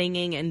 and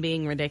singing and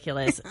being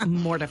ridiculous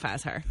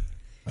mortifies her.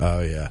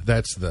 Oh yeah,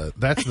 that's the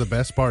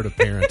best part of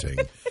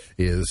parenting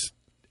is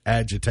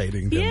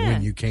agitating them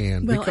when you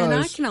can. Well, and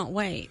I cannot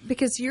wait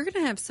because you're going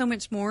to have so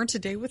much more to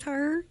do with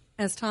her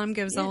as time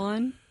goes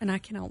on, and I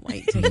cannot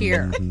wait to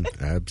hear.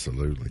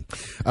 Absolutely.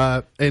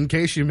 In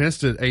case you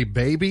missed it, a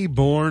baby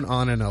born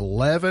on an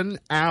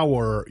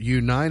 11-hour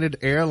United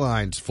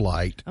Airlines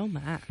flight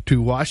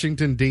to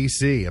Washington,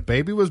 D.C. A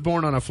baby was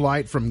born on a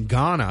flight from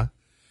Ghana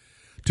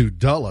to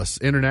Dulles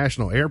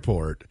International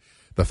Airport.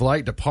 The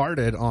flight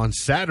departed on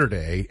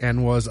Saturday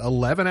and was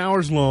 11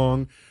 hours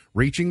long,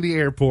 reaching the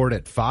airport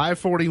at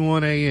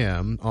 5:41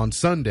 a.m. on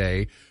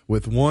Sunday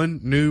with one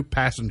new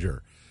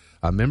passenger.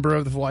 A member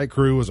of the flight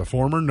crew was a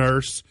former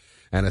nurse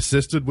and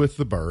assisted with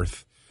the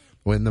birth.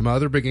 When the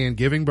mother began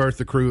giving birth,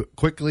 the crew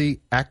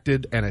quickly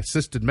acted and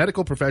assisted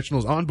medical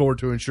professionals on board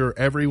to ensure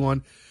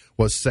everyone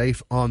was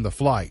safe on the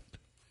flight.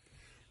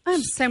 I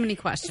have so many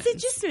questions. Is it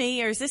just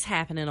me, or is this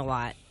happening a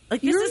lot?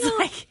 Like,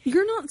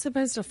 you're not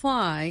supposed to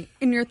fly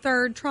in your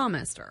third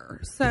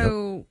trimester.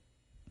 So, yep.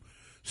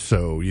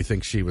 So you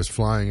think she was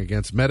flying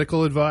against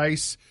medical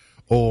advice,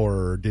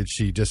 or did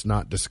she just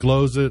not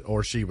disclose it,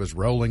 or she was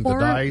rolling the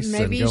dice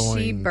maybe and going?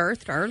 She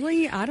birthed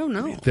early. I don't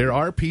know. There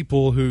are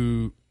people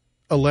who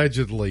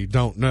allegedly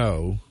don't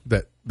know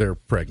that they're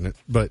pregnant,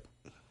 but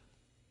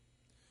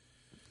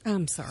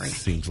I'm sorry.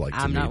 Seems like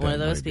I'm not one of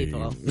those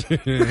people.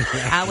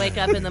 I wake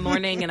up in the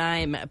morning and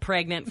I'm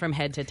pregnant from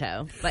head to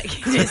toe. Like,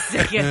 just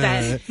to get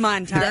that, my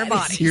entire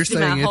body. You're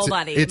saying my whole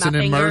body. It's an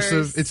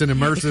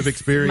immersive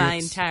experience. My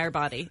entire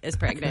body is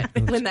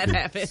pregnant when that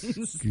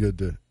happens. Good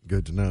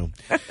to know.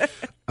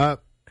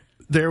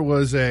 there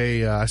was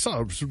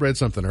I read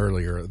something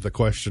earlier. The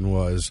question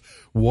was,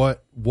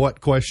 what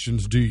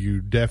questions do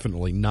you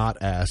definitely not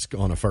ask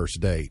on a first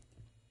date?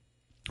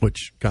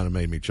 Which kind of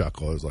made me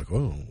chuckle. I was like,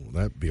 oh,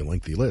 that'd be a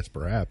lengthy list,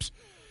 perhaps.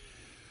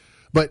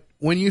 But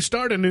when you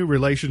start a new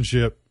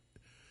relationship,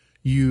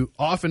 you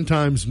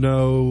oftentimes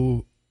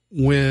know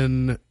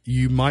when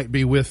you might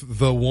be with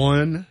the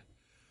one,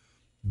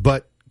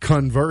 but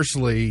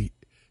conversely,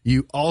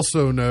 you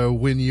also know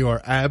when you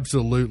are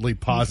absolutely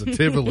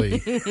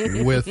positively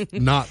with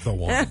not the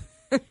one.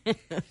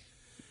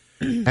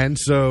 And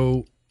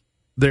so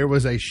there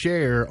was a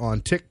share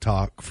on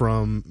TikTok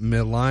from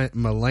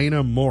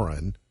Milena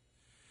Morin,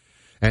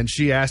 and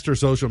she asked her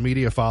social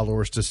media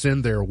followers to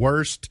send their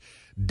worst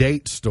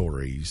date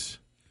stories.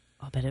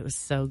 I bet it was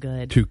so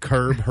good. To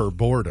curb her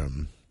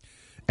boredom.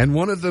 And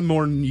one of the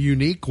more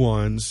unique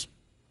ones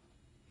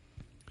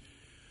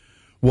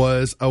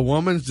was a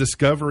woman's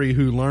discovery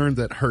who learned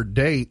that her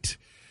date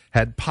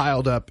had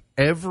piled up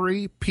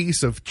every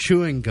piece of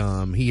chewing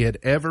gum he had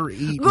ever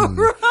eaten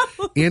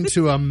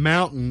into a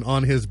mountain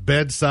on his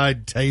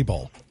bedside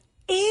table.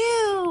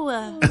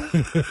 Ew.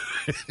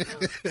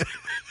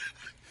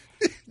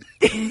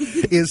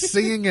 Is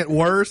seeing it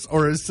worse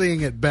or is seeing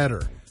it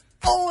better?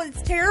 Oh,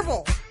 it's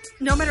terrible.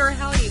 No matter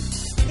how you...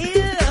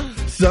 Ew.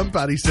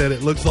 Somebody said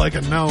it looks like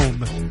a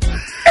gnome.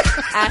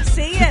 I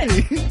see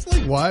it. It's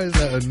like, why is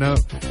that a gnome?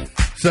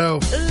 So,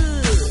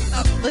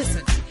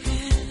 listen,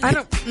 I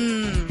don't.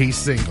 He's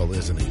single,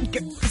 isn't he?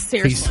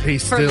 Seriously,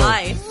 he's for still,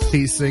 life.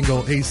 He's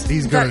single. He's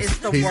gonna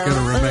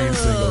remain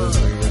single,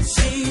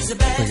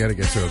 isn't he? We got to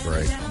get to a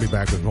break. Be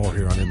back with more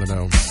here on In the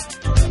Know.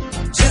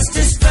 Just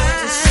as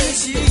fine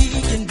as she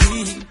can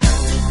be.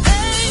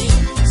 Hey,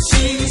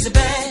 she's a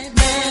bad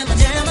man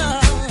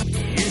pajama.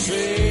 You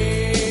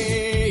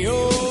say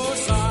you're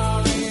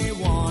sorry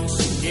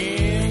once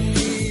again.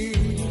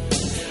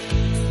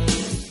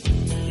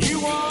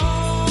 You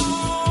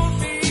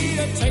want me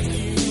to take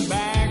you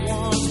back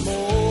once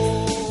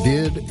more.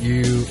 Did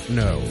you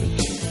know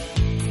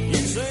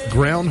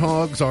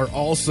groundhogs are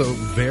also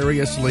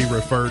variously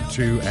referred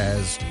to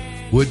as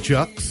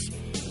woodchucks,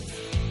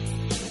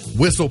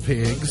 whistle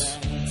pigs,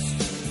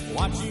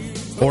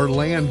 or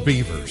land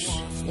beavers?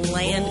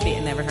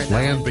 Never heard that.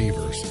 Land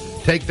beavers.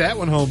 Take that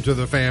one home to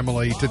the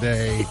family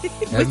today,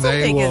 and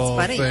they will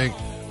think,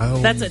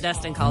 "Oh, that's what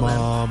Dustin called them.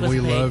 Mom,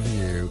 we love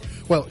you."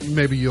 Well,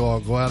 maybe you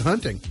all go out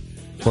hunting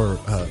for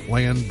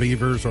land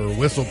beavers or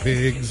whistle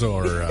pigs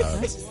or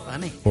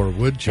funny. Or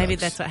woodchucks. Maybe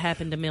that's what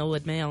happened to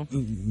Millwood Male.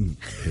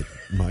 It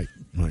might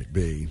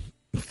be.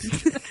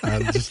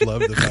 I just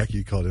love the fact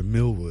you called him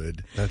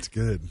Millwood. That's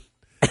good.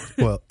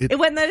 Well, it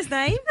wasn't that his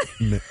name?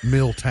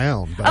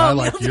 Milltown, but I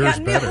like yours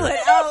better.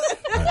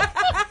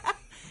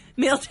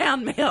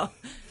 Milltown Mill.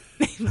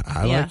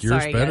 I like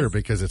yours better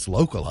because it's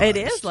localized. It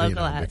is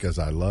localized.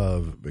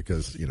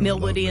 Because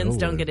Millwoodians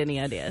don't get any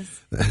ideas.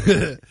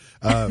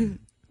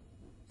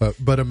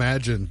 But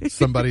imagine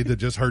somebody that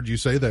just heard you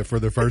say that for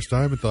the first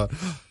time and thought,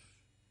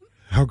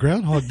 how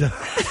groundhog died.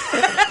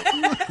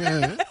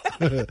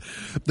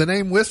 The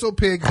name whistle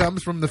pig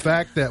comes from the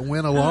fact that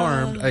when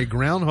alarmed, a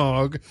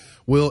groundhog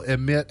will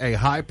emit a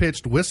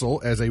high-pitched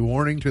whistle as a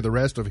warning to the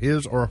rest of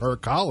his or her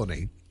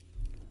colony.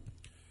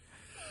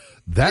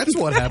 That's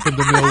what happened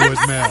to Millwood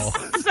Mel.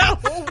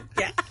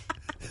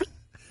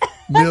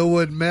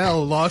 Millwood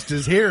Mel lost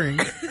his hearing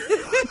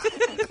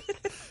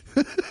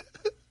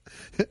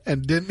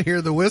and didn't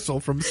hear the whistle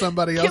from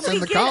somebody else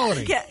in the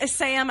colony.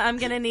 Sam, I'm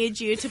going to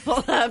need you to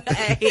pull up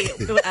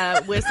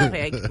a whistle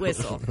pig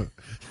whistle.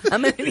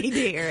 I'm going to need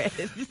to hear it.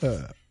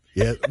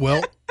 Yeah,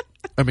 well,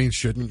 I mean,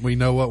 shouldn't we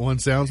know what one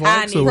sounds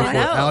like? So if we're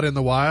out in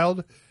the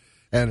wild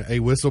and a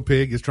whistle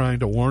pig is trying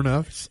to warn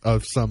us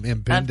of some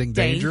impending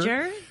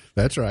danger.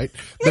 That's right.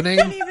 The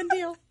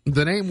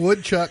name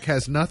woodchuck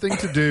has nothing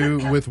to do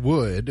with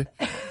wood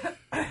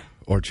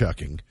or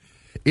chucking.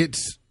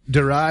 It's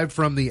derived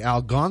from the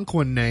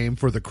Algonquin name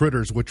for the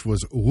critters, which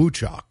was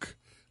wuchak,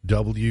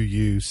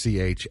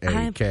 W-U-C-H-A-K.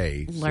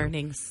 I'm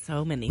learning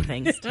so many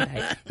things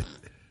today.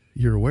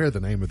 You're aware of the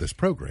name of this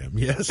program,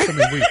 yes? I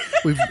mean,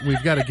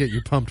 we've got to get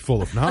you pumped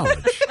full of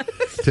knowledge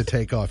to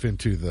take off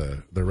into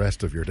the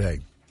rest of your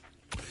day.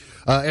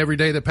 Every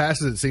day that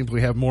passes, it seems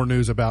we have more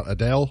news about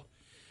Adele.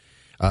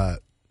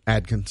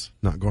 Adkins,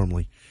 not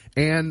Gormley.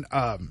 And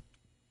I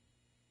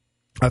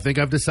think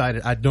I've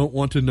decided I don't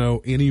want to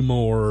know any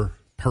more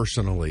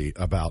personally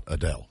about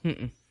Adele.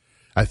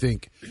 I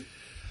think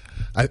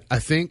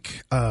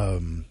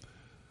the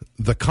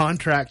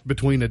contract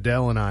between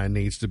Adele and I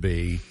needs to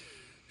be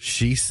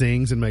she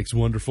sings and makes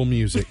wonderful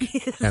music,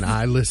 and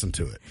I listen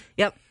to it.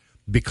 Yep.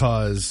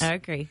 Because I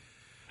agree.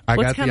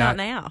 What's coming out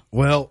now?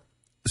 Well,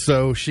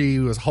 so she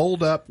was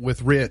holed up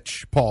with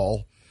Rich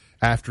Paul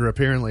after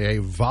apparently a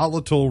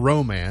volatile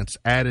romance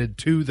added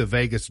to the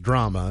Vegas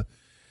drama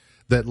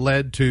that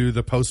led to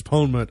the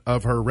postponement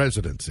of her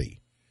residency.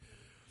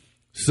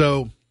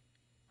 So,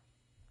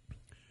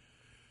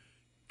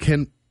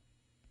 can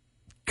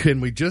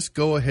we just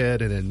go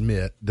ahead and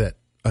admit that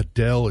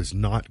Adele is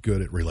not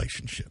good at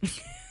relationships?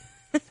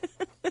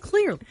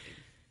 Clearly.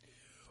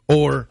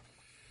 Or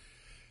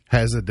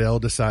has Adele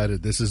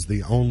decided this is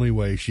the only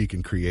way she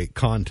can create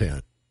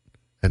content,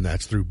 and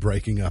that's through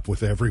breaking up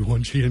with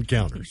everyone she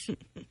encounters?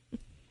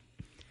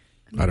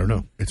 I don't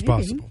know. It's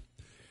possible.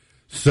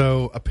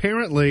 So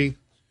apparently,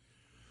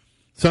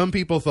 some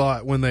people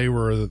thought when they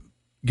were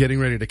getting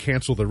ready to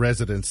cancel the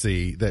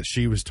residency that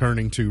she was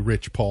turning to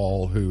Rich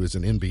Paul, who is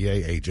an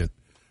NBA agent,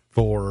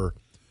 for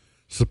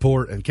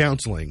support and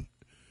counseling.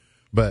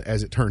 But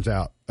as it turns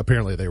out,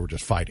 apparently they were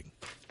just fighting,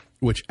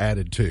 which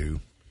added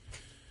to.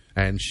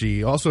 And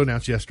she also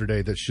announced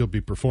yesterday that she'll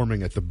be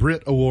performing at the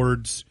Brit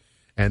Awards,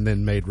 and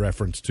then made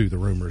reference to the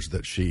rumors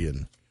that she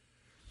and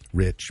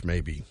Rich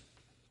maybe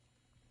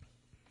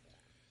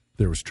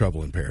there was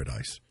trouble in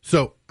paradise.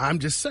 So I'm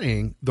just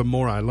saying, the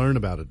more I learn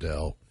about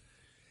Adele,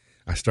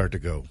 I start to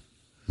go,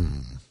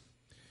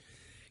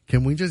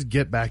 can we just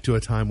get back to a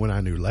time when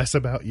I knew less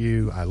about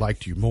you? I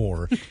liked you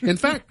more. In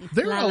fact,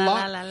 there are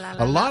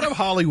a lot of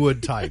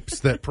Hollywood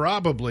types that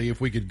probably,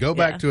 if we could go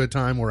back to a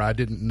time where I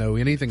didn't know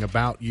anything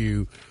about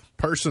you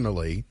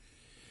personally,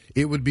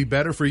 it would be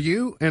better for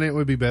you and it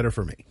would be better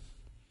for me.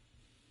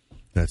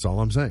 That's all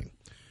I'm saying.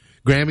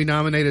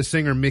 Grammy-nominated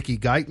singer Mickey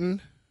Guyton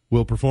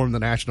will perform the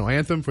national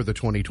anthem for the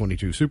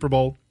 2022 Super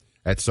Bowl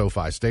at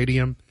SoFi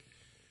Stadium.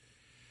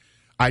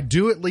 I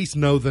do at least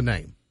know the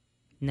name.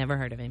 Never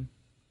heard of him.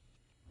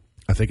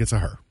 I think it's a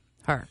her.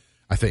 Her.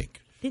 I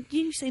think. Did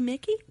you say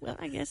Mickey? Well,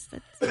 I guess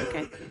that's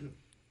okay.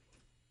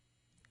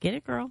 Get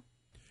it, girl.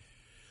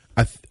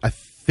 I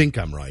think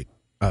I'm right.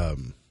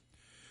 The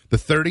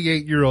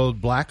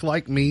 38-year-old Black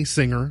Like Me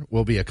singer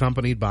will be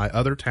accompanied by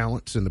other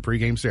talents in the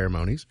pregame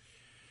ceremonies.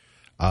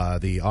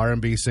 The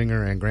R&B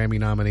singer and Grammy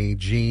nominee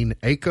Jean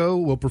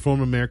Aiko will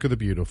perform America the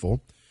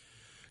Beautiful.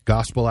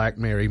 Gospel act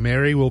Mary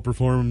Mary will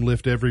perform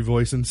Lift Every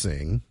Voice and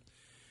Sing.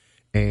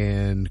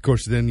 And, of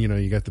course, then,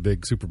 you got the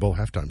big Super Bowl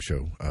halftime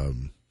show.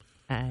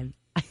 I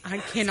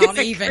cannot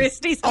even.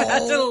 Christy's about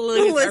to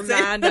lose her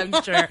mind, I'm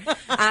sure.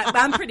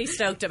 I'm pretty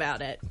stoked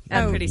about it.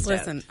 I'm pretty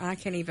stoked. Listen, I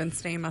can't even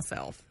stand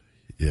myself.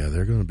 Yeah,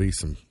 there are going to be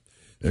some.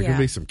 There are going to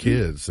be some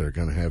kids that are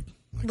going to have.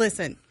 Like,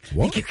 listen,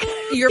 what?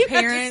 Your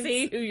parents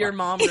see who your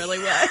mom really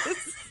was.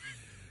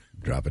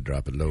 Drop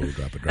it low,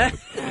 drop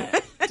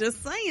it.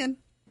 Just saying.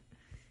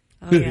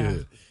 Oh yeah,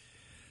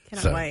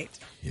 cannot wait.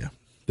 Yeah,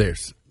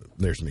 there's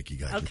Mickey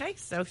Guyton. Okay,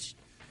 so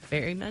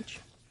very much.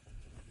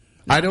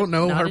 I don't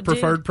know her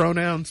preferred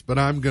pronouns, but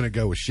I'm going to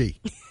go with she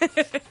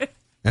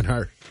and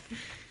her.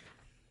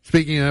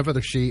 Speaking of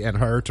other she and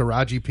her,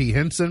 Taraji P.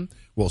 Henson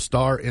will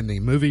star in the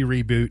movie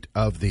reboot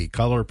of The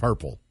Color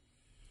Purple.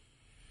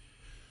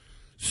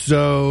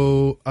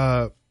 So,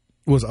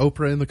 was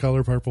Oprah in The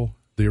Color Purple?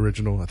 The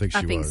original? I think she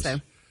was. I think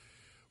so.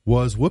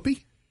 Was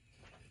Whoopi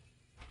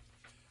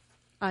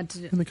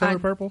in The Color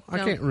Purple? I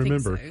can't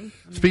remember. So.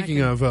 Speaking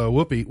of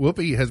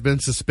Whoopi has been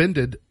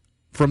suspended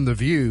from The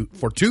View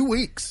for 2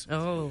 weeks.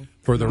 Oh.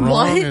 For the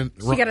wrong and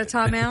she got a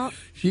timeout?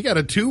 She got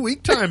a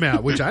 2-week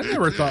timeout, which I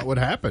never thought would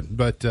happen.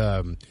 But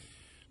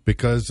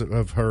because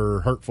of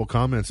her hurtful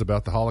comments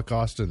about the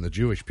Holocaust and the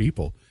Jewish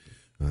people,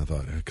 I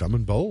thought,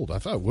 coming bold. I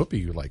thought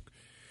Whoopi,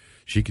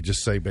 she could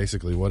just say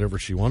basically whatever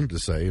she wanted to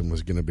say and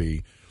was going to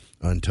be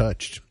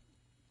untouched.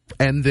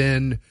 And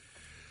then...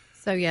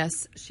 So,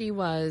 yes,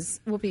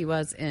 Whoopi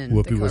was in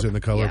The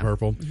Color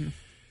Purple. Mm-hmm.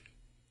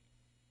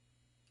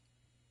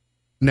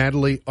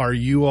 Natalie, are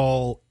you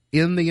all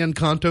in the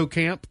Encanto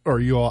camp, or are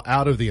you all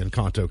out of the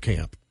Encanto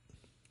camp?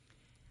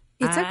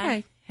 It's okay.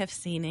 I have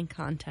seen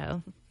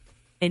Encanto.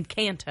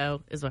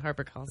 Encanto is what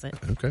Harper calls it.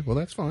 Okay, well,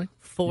 that's fine.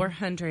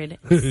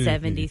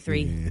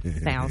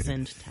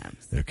 473,000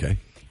 times. Okay.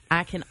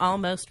 I can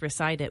almost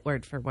recite it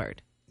word for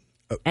word.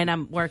 And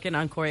I'm working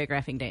on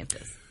choreographing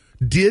dances.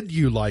 Did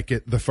you like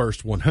it the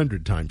first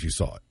 100 times you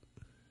saw it?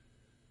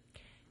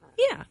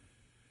 Yeah.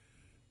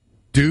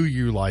 Do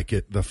you like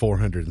it the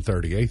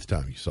 438th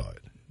time you saw it?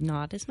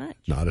 Not as much.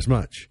 Not as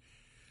much.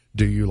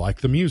 Do you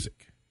like the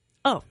music?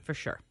 Oh, for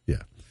sure.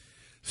 Yeah.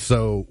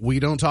 So, We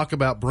Don't Talk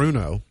About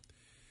Bruno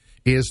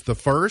is the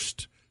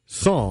first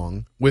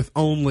song with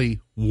only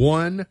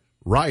one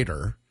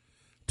writer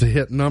to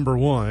hit number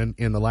one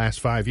in the last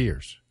 5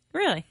 years.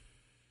 Really?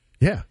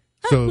 Yeah.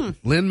 So,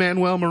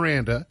 Lin-Manuel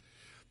Miranda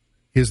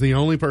is the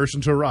only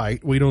person to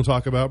write We Don't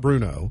Talk About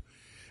Bruno.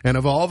 And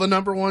of all the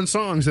number one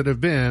songs that have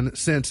been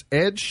since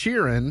Ed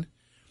Sheeran,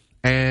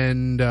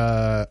 and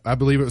I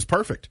believe it was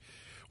Perfect.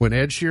 When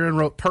Ed Sheeran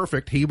wrote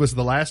Perfect, he was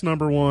the last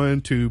number one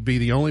to be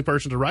the only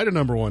person to write a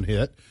number one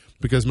hit,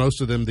 because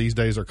most of them these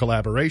days are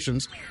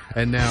collaborations.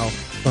 And now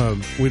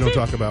We Don't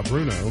Talk About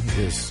Bruno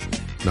is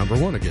number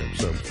one again.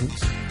 So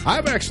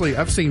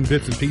I've seen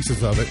bits and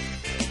pieces of it.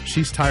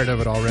 She's tired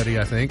of it already,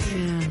 I think.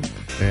 Yeah.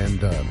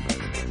 And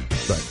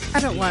but I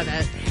don't love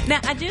it.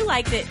 Now, I do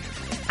like that.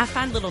 I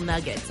find little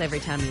nuggets every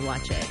time you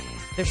watch it.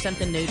 There's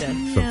something new to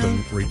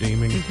something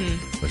redeeming.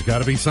 Mm-hmm. There's got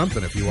to be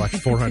something if you watch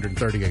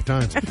 438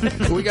 times.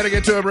 We got to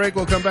get to a break.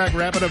 We'll come back,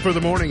 wrap it up for the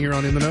morning here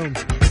on In the Know.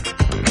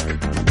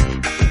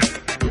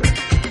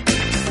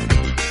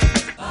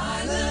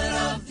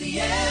 Pilot of the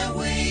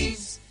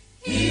airwaves,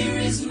 here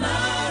is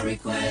my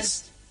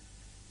request.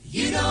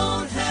 You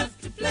don't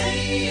have to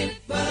play it,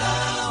 but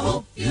I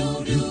hope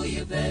you'll do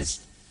your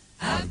best.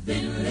 I've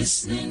been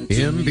listening to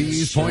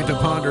MB's Point to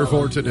Ponder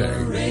for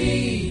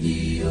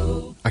today.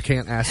 radio. I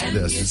can't ask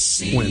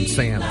this when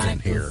Sam's in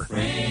here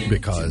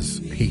because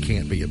he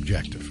can't be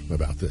objective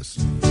about this.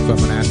 So I'm going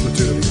to ask the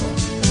two of you all.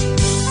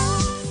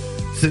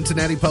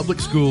 Cincinnati Public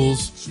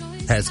Schools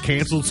has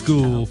canceled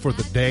school for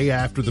the day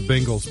after the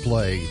Bengals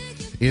play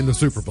in the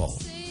Super Bowl.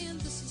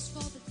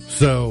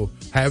 So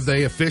have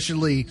they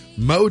officially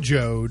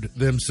mojoed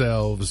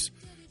themselves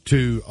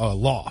to a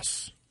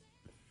loss?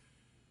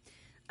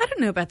 I don't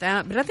know about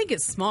that, but I think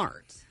it's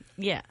smart.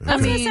 Yeah. I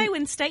was going to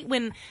say,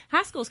 when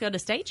high schools go to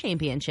state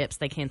championships,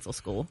 they cancel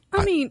school.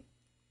 I mean,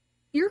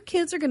 your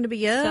kids are going to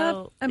be up.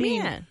 So, I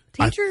mean,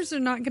 teachers are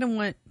not going to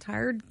want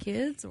tired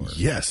kids. Or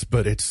Yes,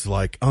 but it's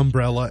like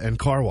umbrella and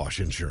car wash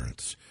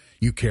insurance.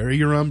 You carry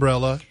your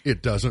umbrella,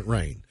 it doesn't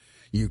rain.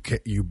 You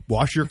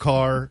wash your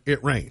car,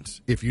 it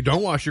rains. If you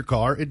don't wash your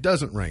car, it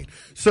doesn't rain.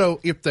 So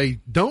if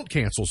they don't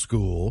cancel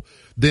school,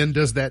 then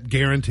does that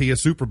guarantee a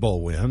Super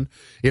Bowl win?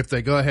 If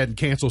they go ahead and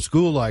cancel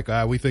school like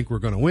we think we're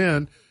going to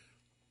win,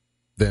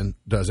 then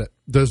does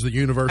the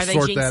universe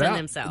sort that out?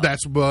 Themselves?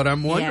 That's what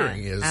I'm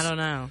wondering. Yeah, I don't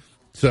know.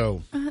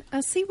 So I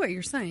see what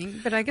you're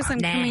saying, but I guess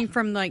I'm coming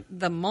from like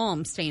the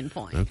mom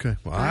standpoint. Okay,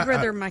 well, I'd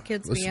rather my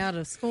kids be out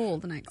of school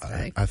the next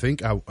day. I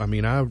think I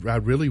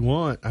really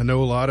want. I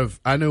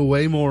know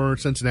way more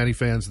Cincinnati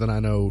fans than I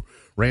know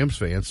Rams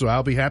fans, so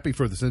I'll be happy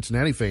for the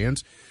Cincinnati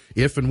fans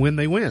if and when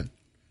they win.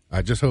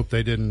 I just hope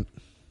they didn't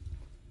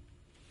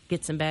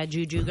get some bad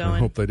juju going. I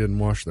hope they didn't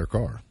wash their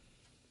car.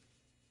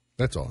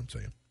 That's all I'm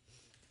saying.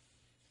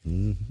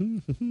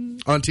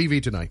 Mm-hmm. On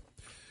TV tonight,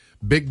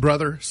 Big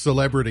Brother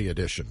Celebrity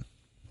Edition.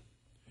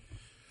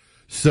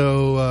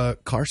 So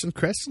Carson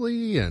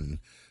Kressley and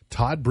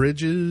Todd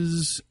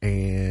Bridges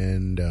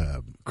and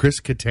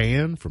Chris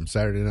Kattan from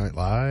Saturday Night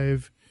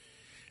Live,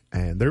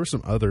 and there were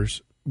some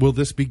others. Will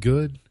this be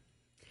good?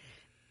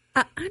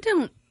 I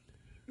don't.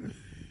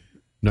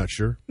 Not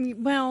sure.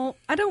 Well,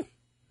 I don't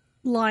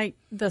like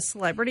the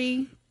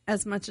celebrity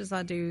as much as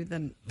I do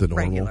the normal.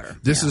 Regular.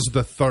 This is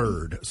the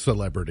third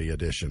Celebrity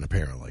Edition,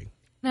 apparently.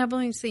 Now, I've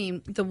only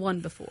seen the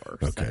one before.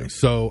 Okay,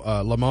 so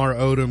Lamar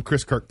Odom,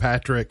 Chris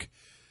Kirkpatrick,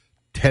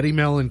 Teddy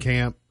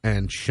Mellencamp,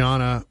 and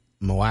Shauna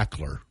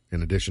Moakler,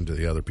 in addition to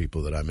the other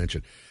people that I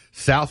mentioned.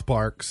 South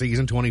Park,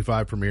 season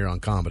 25 premiere on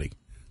Comedy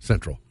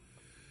Central.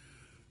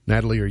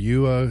 Natalie, are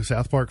you a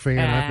South Park fan?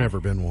 I've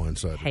never been one.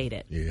 So hate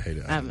it. You hate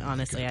it?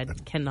 Honestly, I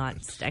cannot.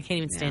 I can't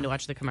even stand to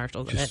watch the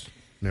commercials of it.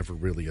 Never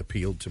really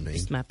appealed to me.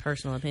 Just my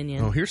personal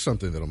opinion. Oh, here's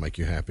something that'll make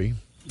you happy.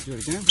 Do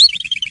it again.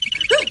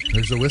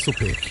 There's a whistle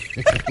pig.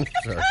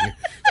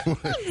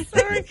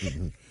 Sorry.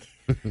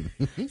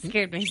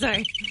 Scared me.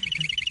 Sorry.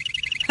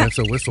 That's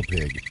a whistle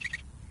pig.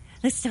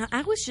 Listen,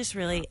 I was just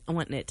really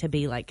wanting it to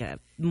be like a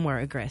more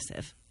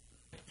aggressive.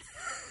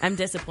 I'm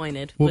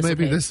disappointed. Well,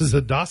 maybe this is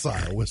a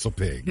docile whistle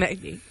pig.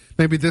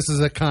 Maybe this is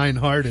a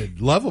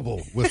kind-hearted,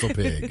 lovable whistle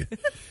pig.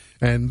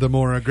 And the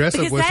more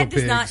aggressive because whistle that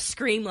does pigs, not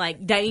scream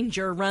like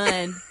danger,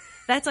 run.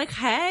 That's like,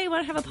 hey,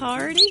 want to have a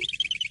party?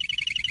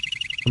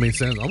 I mean, it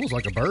sounds almost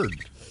like a bird.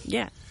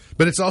 Yeah.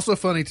 But it's also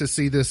funny to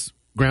see this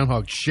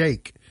groundhog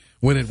shake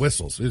when it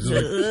whistles. It's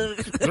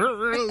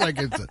like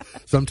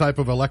it's some type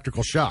of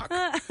electrical shock.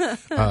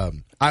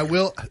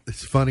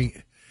 It's funny.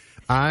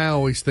 I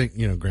always think,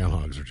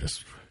 groundhogs are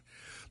just...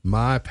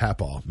 My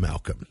papa,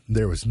 Malcolm,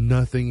 there was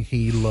nothing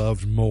he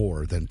loved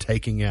more than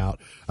taking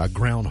out a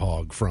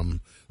groundhog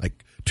from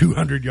like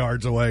 200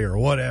 yards away or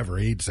whatever.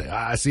 He'd say,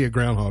 I see a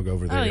groundhog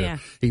over there. Oh, yeah.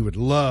 He would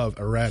love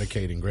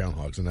eradicating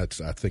groundhogs, and I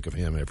think of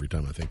him every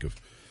time I think of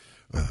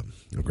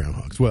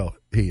groundhogs. Well,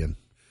 he and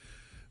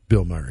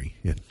Bill Murray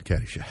in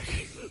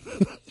Caddyshack.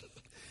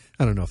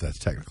 I don't know if that's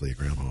technically a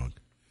groundhog,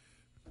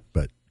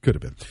 but could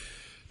have been.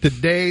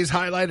 Today's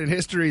highlight in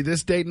history,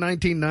 this date,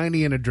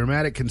 1990, in a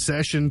dramatic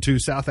concession to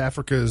South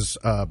Africa's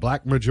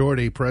black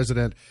majority,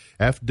 President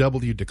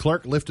F.W. de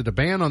Klerk lifted a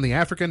ban on the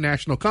African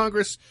National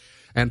Congress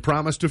and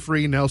promised to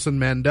free Nelson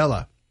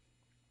Mandela.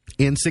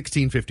 In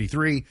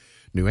 1653,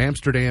 New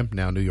Amsterdam,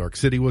 now New York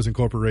City, was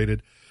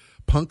incorporated.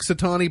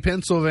 Punxsutawney,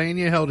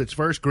 Pennsylvania, held its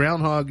first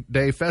Groundhog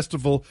Day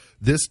festival,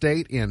 this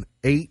date in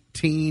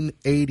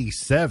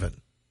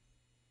 1887.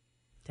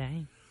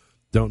 Dang.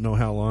 Don't know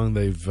how long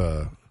they've...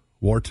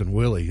 Wharton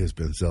Willie has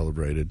been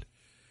celebrated.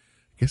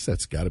 I guess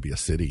that's got to be a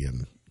city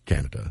in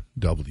Canada.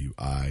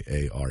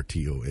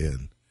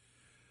 Wiarton.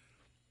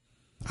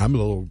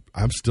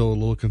 I'm still a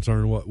little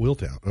concerned what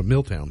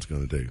Milltown's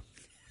going to do.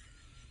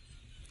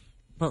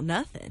 Well,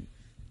 nothing.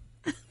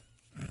 They're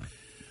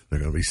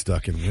going to be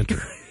stuck in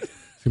winter.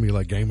 It's going to be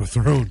like Game of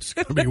Thrones.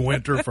 It's going to be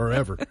winter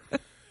forever.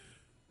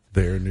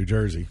 There in New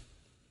Jersey.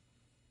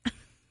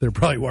 There are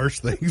probably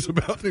worse things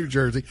about New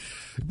Jersey.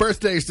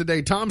 Birthdays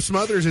today. Tom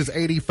Smothers is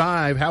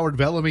 85. Howard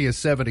Bellamy is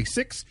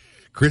 76.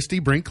 Christy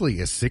Brinkley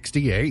is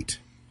 68.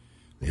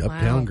 The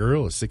Uptown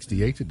Girl is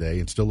 68 today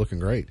and still looking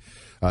great.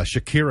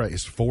 Shakira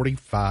is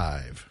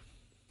 45.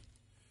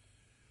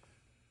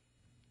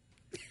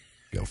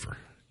 Gopher.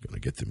 Going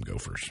to get them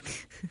Gophers.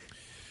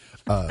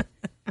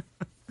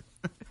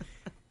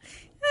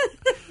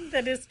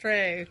 That is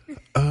true.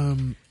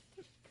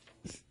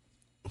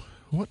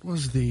 What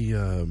was the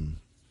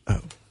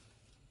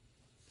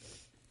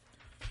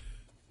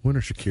when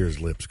are Shakira's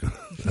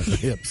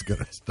hips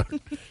gonna start?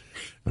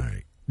 All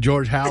right.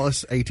 George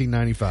Hallis,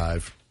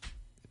 1895.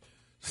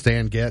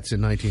 Stan Getz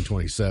in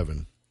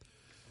 1927.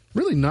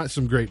 Really not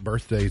some great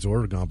birthdays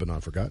or gone but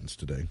not forgottens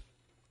today.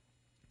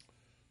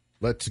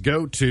 Let's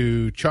go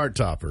to chart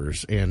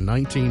toppers in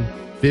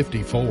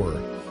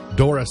 1954.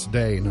 Doris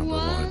Day, number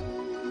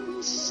one.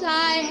 Once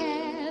I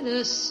had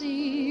a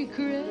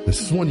secret.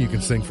 This is one you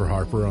can sing for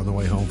Harper on the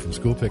way home from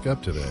school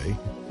pickup today.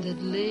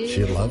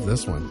 She'd love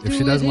this one. If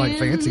she doesn't like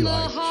Fancy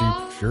Like,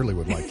 she surely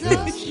would like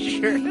this.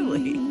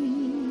 Surely.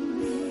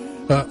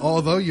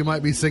 Although you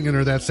might be singing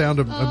her that Sound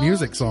of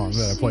Music song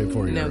that I played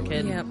for you No earlier.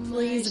 kidding. Yeah,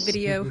 please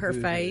video her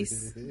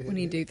face when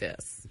you do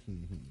this.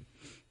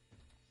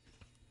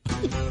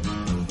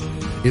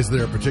 Is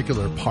there a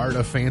particular part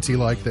of Fancy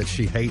Like that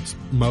she hates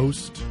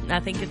most? I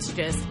think it's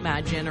just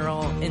my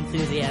general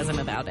enthusiasm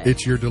about it.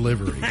 It's your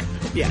delivery.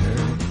 Yeah.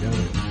 There you go.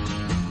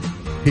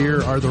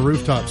 Here are the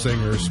Rooftop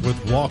Singers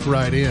with Walk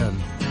Right In.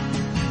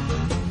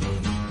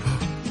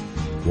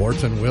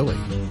 Wharton Willie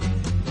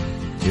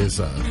is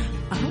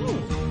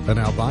an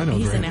albino.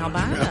 He's an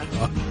albino.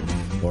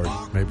 Or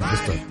maybe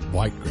just a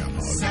white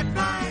groundhog.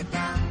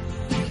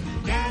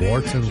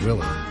 Wharton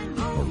Willie.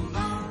 Or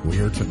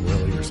Weirton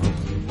Willie or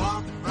something.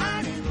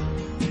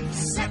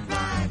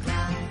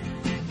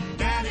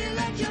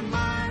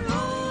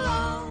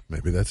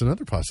 Maybe that's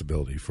another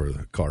possibility for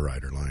the car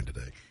rider line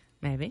today.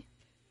 Maybe.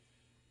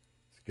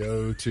 Let's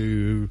go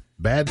to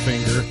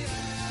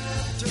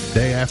Badfinger,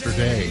 Day After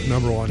Day,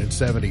 number one in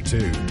 72.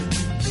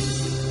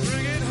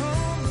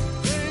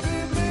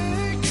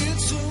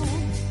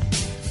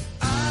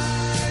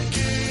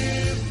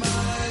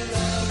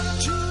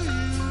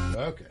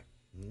 Okay.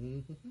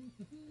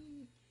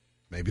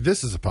 Maybe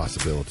this is a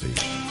possibility.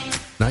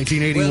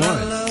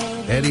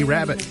 1981, Eddie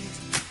Rabbitt.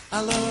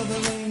 I love the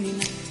rainy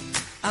night.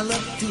 I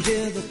love to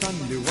hear the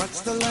thunder,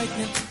 watch the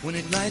lightning when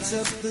it lights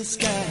up the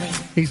sky.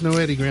 He's no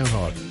Eddie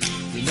Groundhog,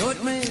 You know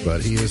it may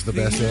but he is the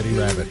best Eddie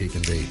Rabbitt he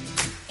can be.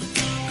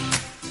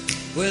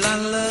 Well, I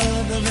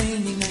love the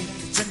rainy night.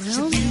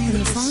 Well,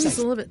 the song is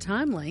a little bit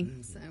timely.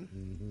 So.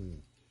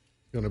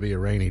 It's going to be a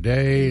rainy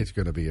day. It's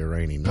going to be a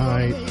rainy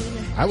night.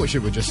 I wish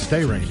it would just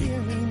stay rainy.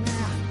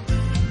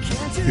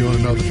 If you want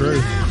to know the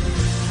truth.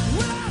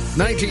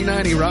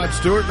 1990, Rod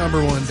Stewart,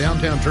 number one,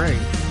 Downtown Train.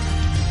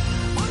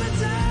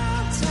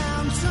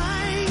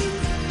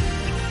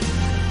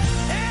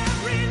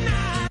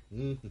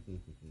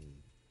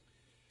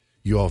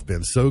 You all have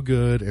been so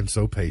good and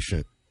so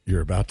patient. You're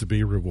about to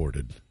be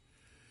rewarded.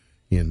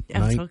 In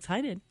I'm so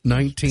excited.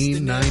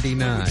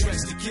 1999.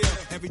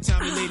 Every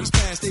time the ladies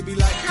pass, they be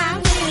like,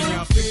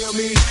 y'all feel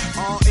me?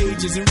 All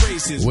ages and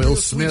races. Will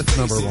Smith,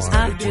 number one.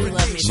 I do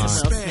love me some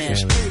Will Spanish,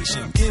 Smith.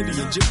 Asian,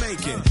 Indian,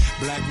 Jamaican,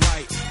 black,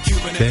 white,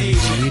 Cuban, and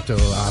Benito,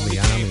 Asian. Ami,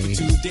 Ami.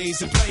 2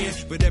 days of playing,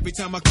 but every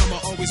time I come,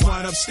 I always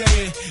wind up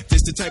staying.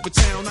 This the type of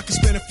town I can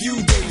spend a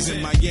few days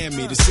in.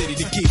 Miami, the city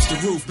that keeps the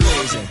roof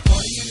blazing.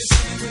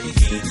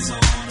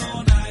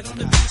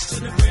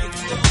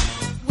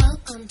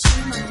 Welcome to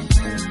Miami.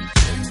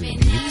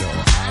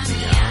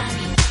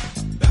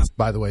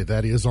 By the way,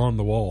 that is on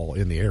the wall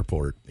in the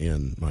airport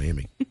in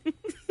Miami.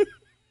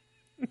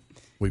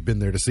 We've been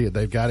there to see it.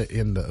 They've got it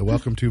in the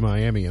Welcome to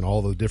Miami in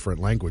all the different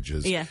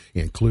languages,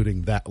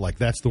 including that. Like,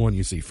 that's the one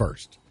you see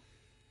first.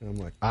 And I'm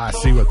like, I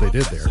see what they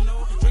did there.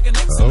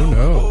 Oh,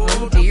 no.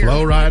 Oh, dear.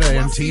 Low Rider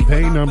and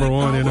T-Pain, number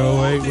one in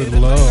 08 with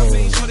Low.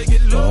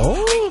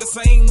 Oh.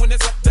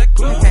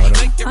 Okay.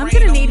 I'm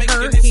going to need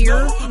her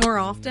here more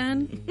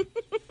often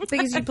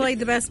because you played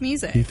the best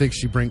music. You think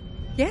she bring...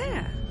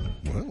 Yeah.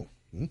 Well...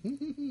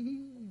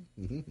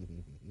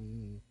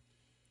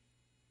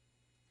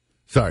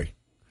 Sorry,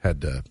 had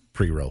to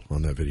pre-roll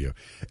on that video.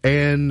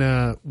 And,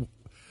 okay,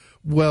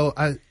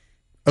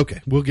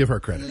 we'll give her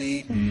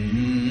credit.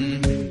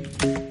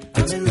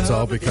 It's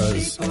all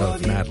because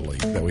of Natalie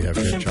that we have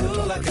good chart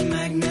toppers.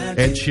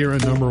 Ed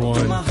Sheeran, number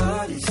one,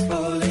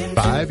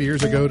 5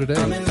 years ago today.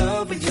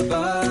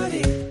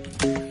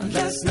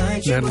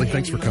 Natalie,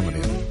 thanks for coming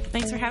in.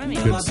 Thanks for having me.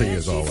 Good to see you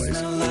as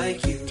always.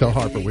 Tell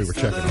Harper we were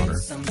checking on her.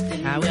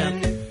 I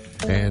will.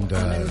 And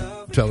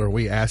tell her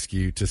we ask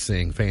you to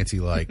sing Fancy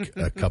Like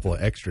a couple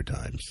of extra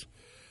times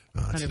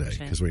today,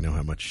 because we know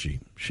how much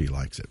she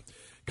likes it.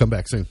 Come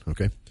back soon,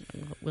 okay?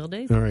 Will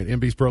do. All right,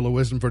 MB's Pearl of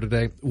Wisdom for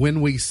today.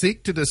 When we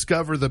seek to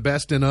discover the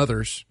best in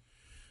others,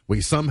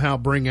 we somehow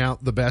bring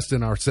out the best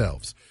in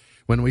ourselves.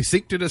 When we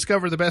seek to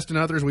discover the best in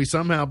others, we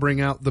somehow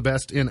bring out the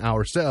best in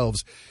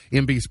ourselves.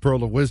 MB's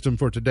Pearl of Wisdom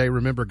for today.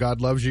 Remember,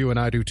 God loves you, and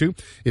I do too.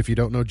 If you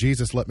don't know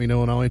Jesus, let me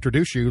know, and I'll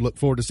introduce you. Look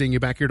forward to seeing you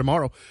back here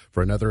tomorrow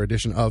for another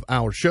edition of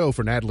our show.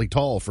 For Natalie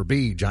Tall, for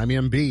B, I'm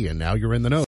MB, and now you're in the know.